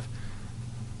both have.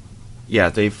 Yeah,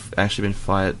 they've actually been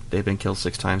fought. They've been killed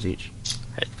 6 times each.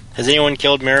 Has anyone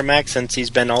killed Miramax since he's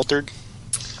been altered?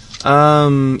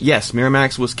 Yes,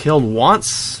 Miramax was killed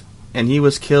once, and he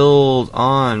was killed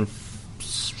on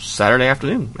Saturday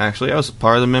afternoon. Actually, I was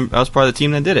part of the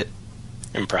team that did it.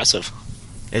 Impressive.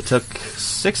 It took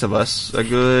 6 of us a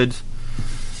good,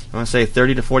 I want to say,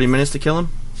 30 to 40 minutes to kill him.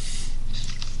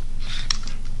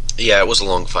 Yeah, it was a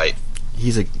long fight.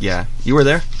 You were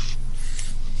there?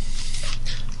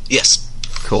 Yes.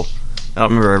 Cool. I don't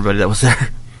remember everybody that was there.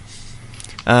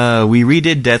 We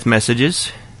redid death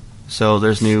messages. So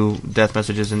there's new death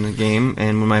messages in the game,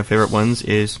 and one of my favorite ones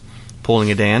is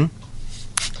pulling a Dan.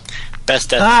 Best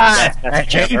death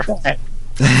message ever. That.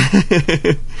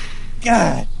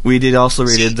 God. We did also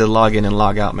redid the login and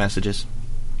log out messages.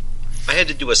 I had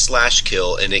to do a slash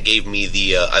kill, and it gave me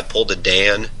the I pulled a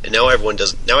Dan, and now everyone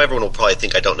does. Now everyone will probably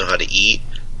think I don't know how to eat,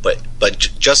 but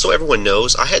just so everyone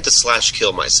knows, I had to slash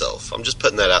kill myself. I'm just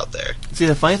putting that out there. See,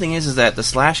 the funny thing is that the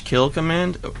slash kill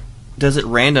command does it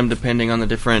random depending on the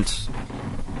different.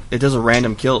 It does a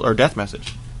random kill or death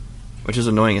message, which is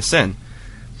annoying as sin.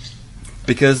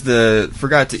 Because the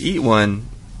forgot to eat one,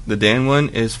 the Dan one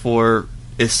is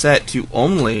set to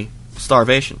only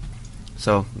starvation.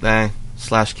 So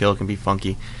slash kill can be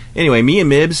funky. Anyway, me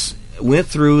and Mibs went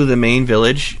through the main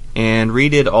village and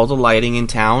redid all the lighting in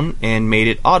town and made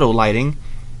it auto lighting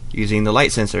using the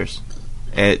light sensors.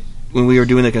 When we were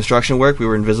doing the construction work, we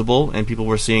were invisible and people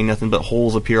were seeing nothing but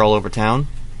holes appear all over town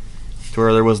to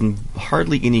where there wasn't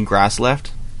hardly any grass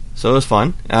left. So it was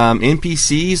fun.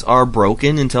 NPCs are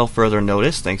broken until further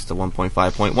notice thanks to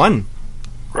 1.5.1.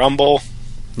 Rumble.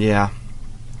 Yeah.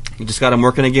 You just got them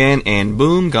working again and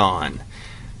boom, gone.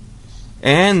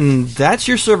 And that's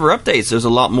your server updates. There's a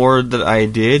lot more that I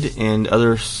did and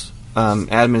others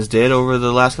admins did over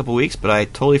the last couple weeks, but I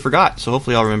totally forgot. So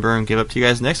hopefully I'll remember and give up to you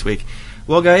guys next week.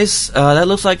 Well, guys, that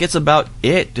looks like it's about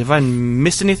it. Have I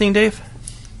missed anything, Dave?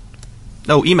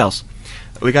 Oh, emails.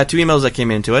 We got 2 emails that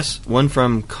came in to us. One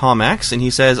from Comax, and he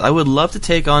says, I would love to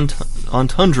take on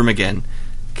Tundrum again.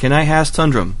 Can I has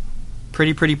Tundrum?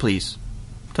 Pretty please.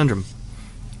 Tundrum.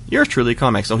 Yours truly,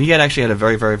 Comax. So he actually had a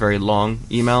very, very, very long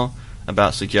email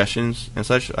about suggestions and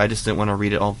such. I just didn't want to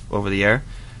read it all over the air.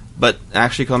 But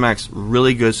actually, Comax,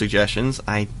 really good suggestions.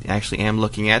 I actually am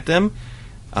looking at them.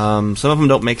 Some of them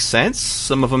don't make sense.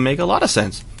 Some of them make a lot of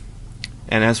sense.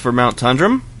 And as for Mount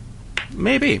Tundrum,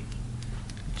 maybe.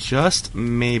 Just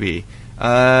maybe.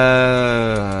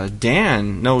 Dan.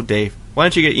 No, Dave. Why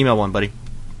don't you get email one, buddy?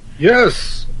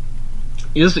 Yes.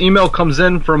 This email comes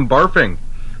in from Barfing.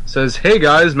 Says, hey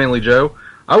guys, mainly Joe.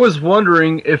 I was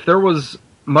wondering if there was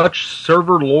much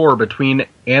server lore between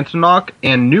Antonok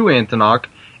and New Antonok,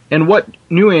 and what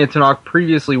New Antonok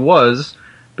previously was,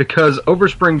 because over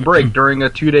spring break during a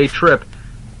 2-day trip,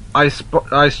 I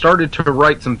started to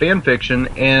write some fan fiction,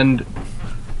 and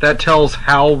that tells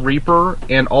how Reaper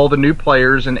and all the new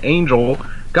players and Angel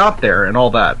got there and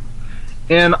all that.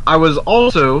 And I was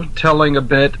also telling a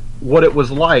bit what it was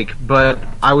like, but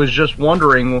I was just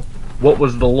wondering what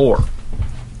was the lore.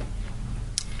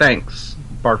 Thanks,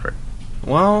 Barfing.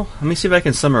 Well, let me see if I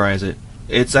can summarize it.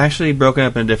 It's actually broken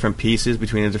up into different pieces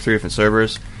between the 3 different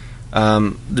servers.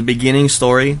 The beginning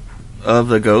story of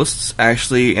the ghosts,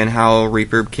 actually, and how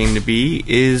Reaper came to be,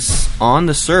 is on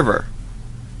the server.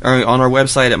 Or on our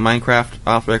website at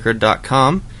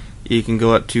minecraftoffrecord.com. You can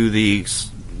go up to the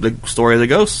story of the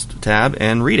ghost tab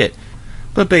and read it.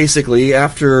 But basically,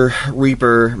 after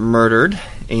Reaper murdered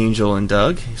Angel and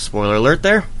Doug, spoiler alert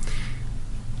there,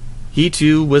 he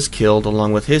too was killed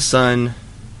along with his son,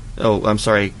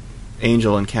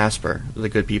 Angel and Casper, the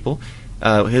good people.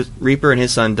 Reaper and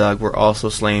his son Doug were also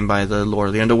slain by the Lord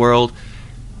of the Underworld.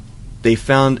 They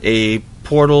found a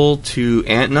portal to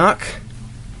Antnock,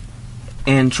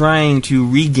 and trying to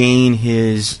regain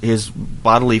his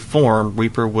bodily form,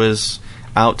 Reaper was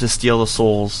out to steal the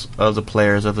souls of the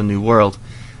players of the New World.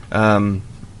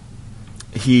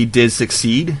 He did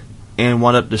succeed and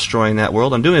wound up destroying that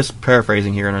world. I'm doing this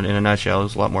paraphrasing here in a nutshell.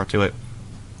 There's a lot more to it.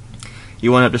 He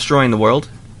wound up destroying the world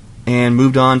and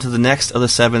moved on to the next of the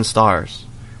 7 stars.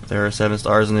 There are 7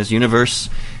 stars in this universe,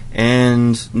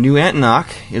 and New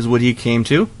Antnock is what he came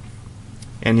to,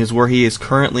 and is where he is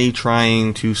currently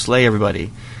trying to slay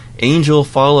everybody. Angel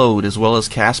followed, as well as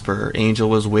Casper. Angel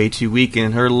was way too weak, and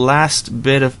in her last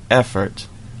bit of effort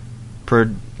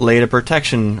laid a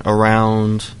protection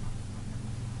around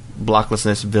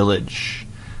Blocklessness Village.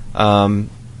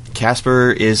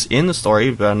 Casper is in the story,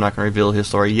 but I'm not going to reveal his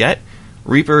story yet.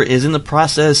 Reaper is in the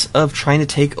process of trying to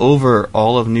take over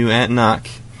all of New Antnock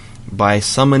by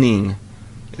summoning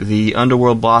the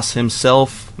underworld boss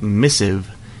himself,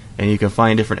 Missive. And you can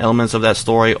find different elements of that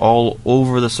story all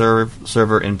over the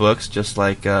server in books, just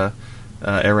like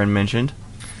Aaron mentioned.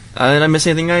 Did I miss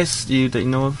anything, guys, that you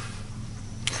know of?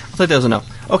 I think that was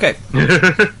enough. Okay.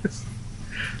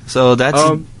 So that's...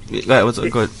 go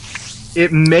ahead.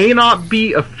 It may not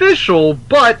be official,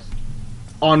 but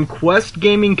on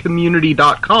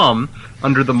questgamingcommunity.com,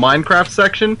 under the Minecraft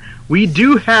section, we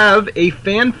do have a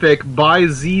fanfic by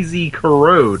ZZ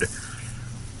Corrode,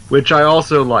 which I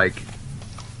also like.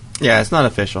 Yeah, it's not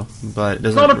official, but it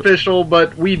It's doesn't. not official,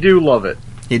 but we do love it.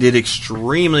 He did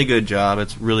extremely good job.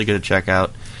 It's really good to check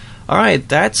out. All right,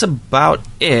 that's about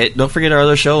it. Don't forget our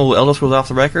other show, Elder Scrolls Off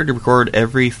the Record, to record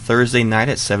every Thursday night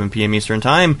at 7 p.m. Eastern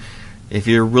Time. If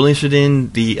you're really interested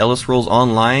in the Elder Scrolls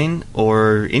Online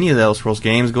or any of the Elder Scrolls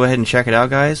games, go ahead and check it out,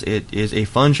 guys. It is a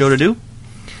fun show to do.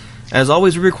 As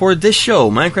always, we record this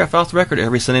show, Minecraft Off the Record,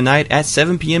 every Sunday night at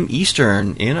 7 p.m.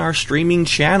 Eastern in our streaming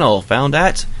channel found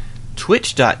at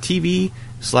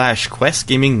twitch.tv/Quest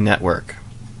Gaming Network.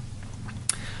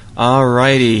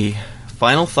 Alrighty.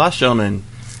 Final thoughts, gentlemen.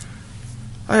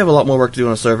 I have a lot more work to do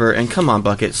on the server, and come on,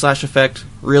 Bukkit. /effect,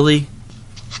 really?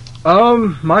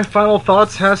 My final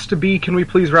thoughts has to be, can we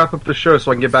please wrap up the show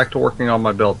so I can get back to working on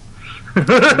my build?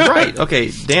 Right, okay,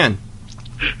 Dan.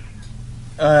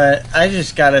 I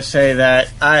just gotta say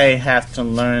that I have to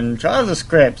learn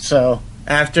JavaScript, so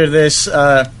after this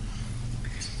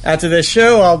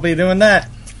show, I'll be doing that.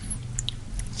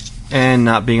 And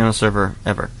not being on a server,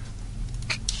 ever.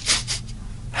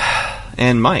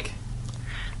 And Mike.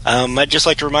 I'd just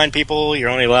like to remind people you're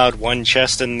only allowed one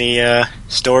chest in the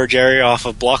storage area off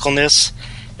of Blockleness.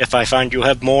 If I find you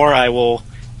have more, I will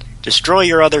destroy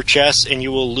your other chests and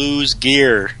you will lose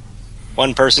gear.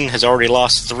 One person has already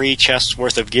lost 3 chests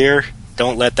worth of gear.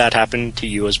 Don't let that happen to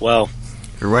you as well.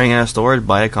 If you're running out of storage,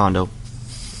 buy a condo.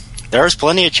 There's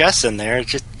plenty of chests in there.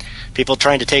 It's just people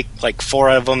trying to take like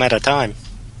 4 of them at a time.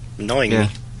 Annoying me.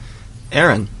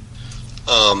 Aaron.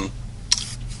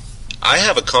 I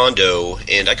have a condo,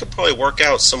 and I could probably work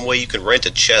out some way you can rent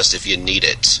a chest if you need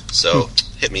it. So,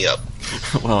 hit me up.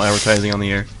 Well, advertising on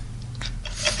the air.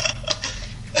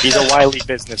 He's a wily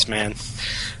businessman.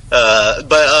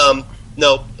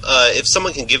 No, if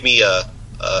someone can give me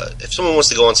if someone wants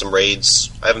to go on some raids,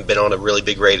 I haven't been on a really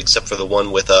big raid except for the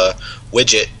one with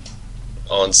Widget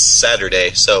on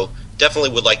Saturday, so definitely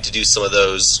would like to do some of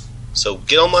those. So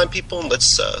get online, people, and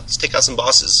let's take out some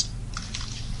bosses.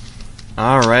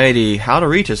 Alrighty, how to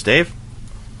reach us, Dave?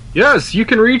 Yes, you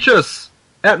can reach us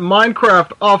at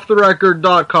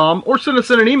minecraftofftherecord.com or send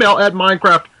us in an email at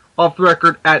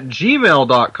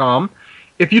minecraftofftherecord@gmail.com.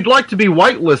 If you'd like to be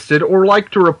whitelisted or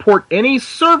like to report any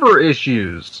server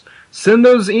issues, send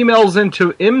those emails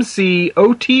into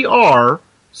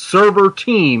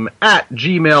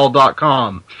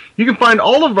mcotrserverteam@gmail.com. You can find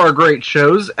all of our great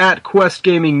shows at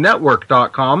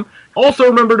questgamingnetwork.com. Also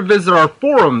remember to visit our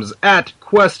forums at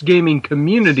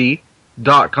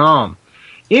questgamingcommunity.com.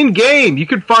 In-game, you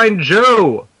can find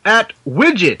Joe at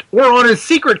Widget or on his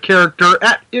secret character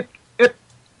at Ip.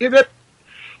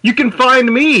 You can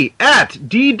find me at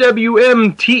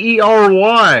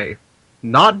DWMTERY.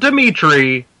 Not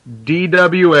Dimitri,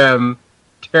 DWM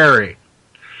Terry.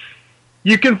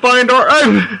 You can find our...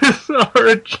 I'm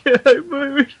sorry, we should have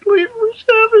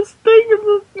this thing in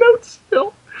the notes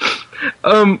still.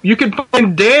 You can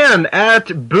find Dan at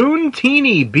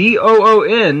Boontini,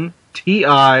 BOONTINI.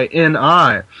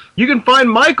 You can find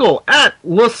Michael at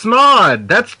LaSnod.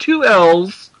 That's 2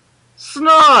 L's.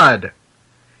 Snod.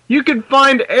 You can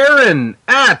find Aaron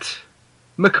at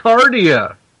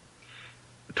Macardia.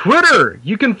 Twitter,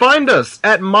 you can find us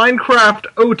at Minecraft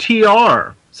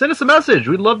OTR. Send us a message.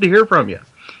 We'd love to hear from you.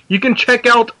 You can check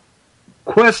out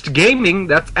Quest Gaming.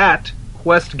 That's at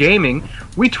Quest Gaming.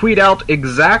 We tweet out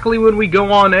exactly when we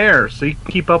go on air, so you can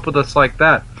keep up with us like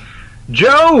that.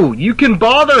 Joe, you can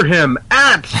bother him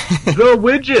at The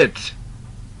Widget.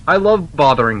 I love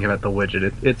bothering him at The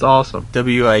Widget. It's awesome.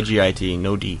 WIGIT,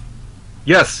 no D.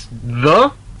 Yes,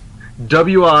 the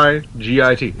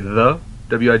WIGIT. The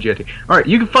WIGIT. Alright,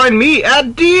 you can find me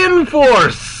at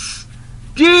DIEN-Force.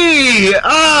 DIEN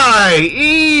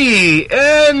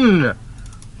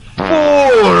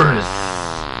Force.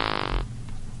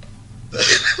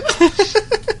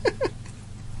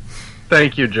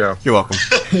 Thank you, Joe. You're welcome.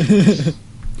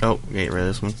 Oh, get rid of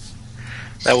this one.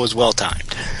 That was well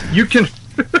timed. You can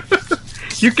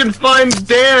you can find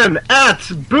Dan at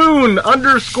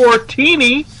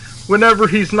Boone_Teeny whenever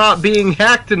he's not being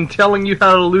hacked and telling you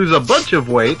how to lose a bunch of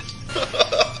weight.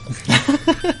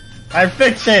 I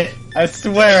fixed it. I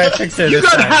swear I fixed it. You this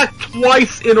got time. hacked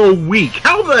twice in a week.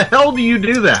 How the hell do you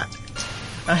do that?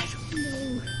 I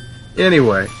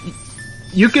Anyway,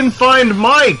 you can find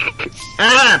Mike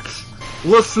at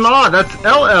LaSnod. That's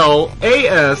LLASNAD.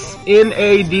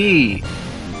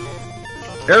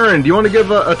 Aaron, do you want to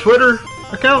give a Twitter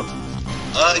account?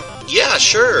 Yeah,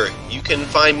 sure. You can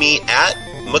find me at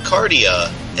Macardia,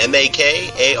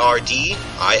 MAKARDIA.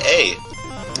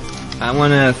 I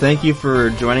want to thank you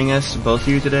for joining us, both of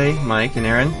you today, Mike and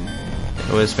Aaron.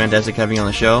 It was fantastic having you on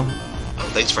the show. Oh,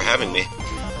 thanks for having me.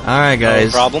 Alright, guys.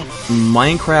 No problem.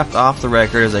 Minecraft Off the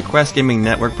Record is a Quest Gaming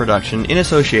Network production in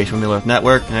association with Middle Earth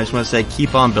Network. And I just want to say,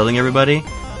 keep on building, everybody.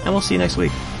 And we'll see you next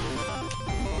week.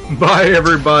 Bye,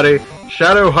 everybody.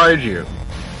 Shadow hide you.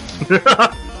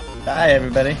 Bye,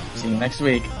 everybody. See you next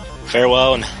week.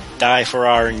 Farewell and die for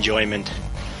our enjoyment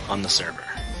on the server.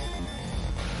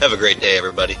 Have a great day,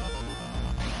 everybody.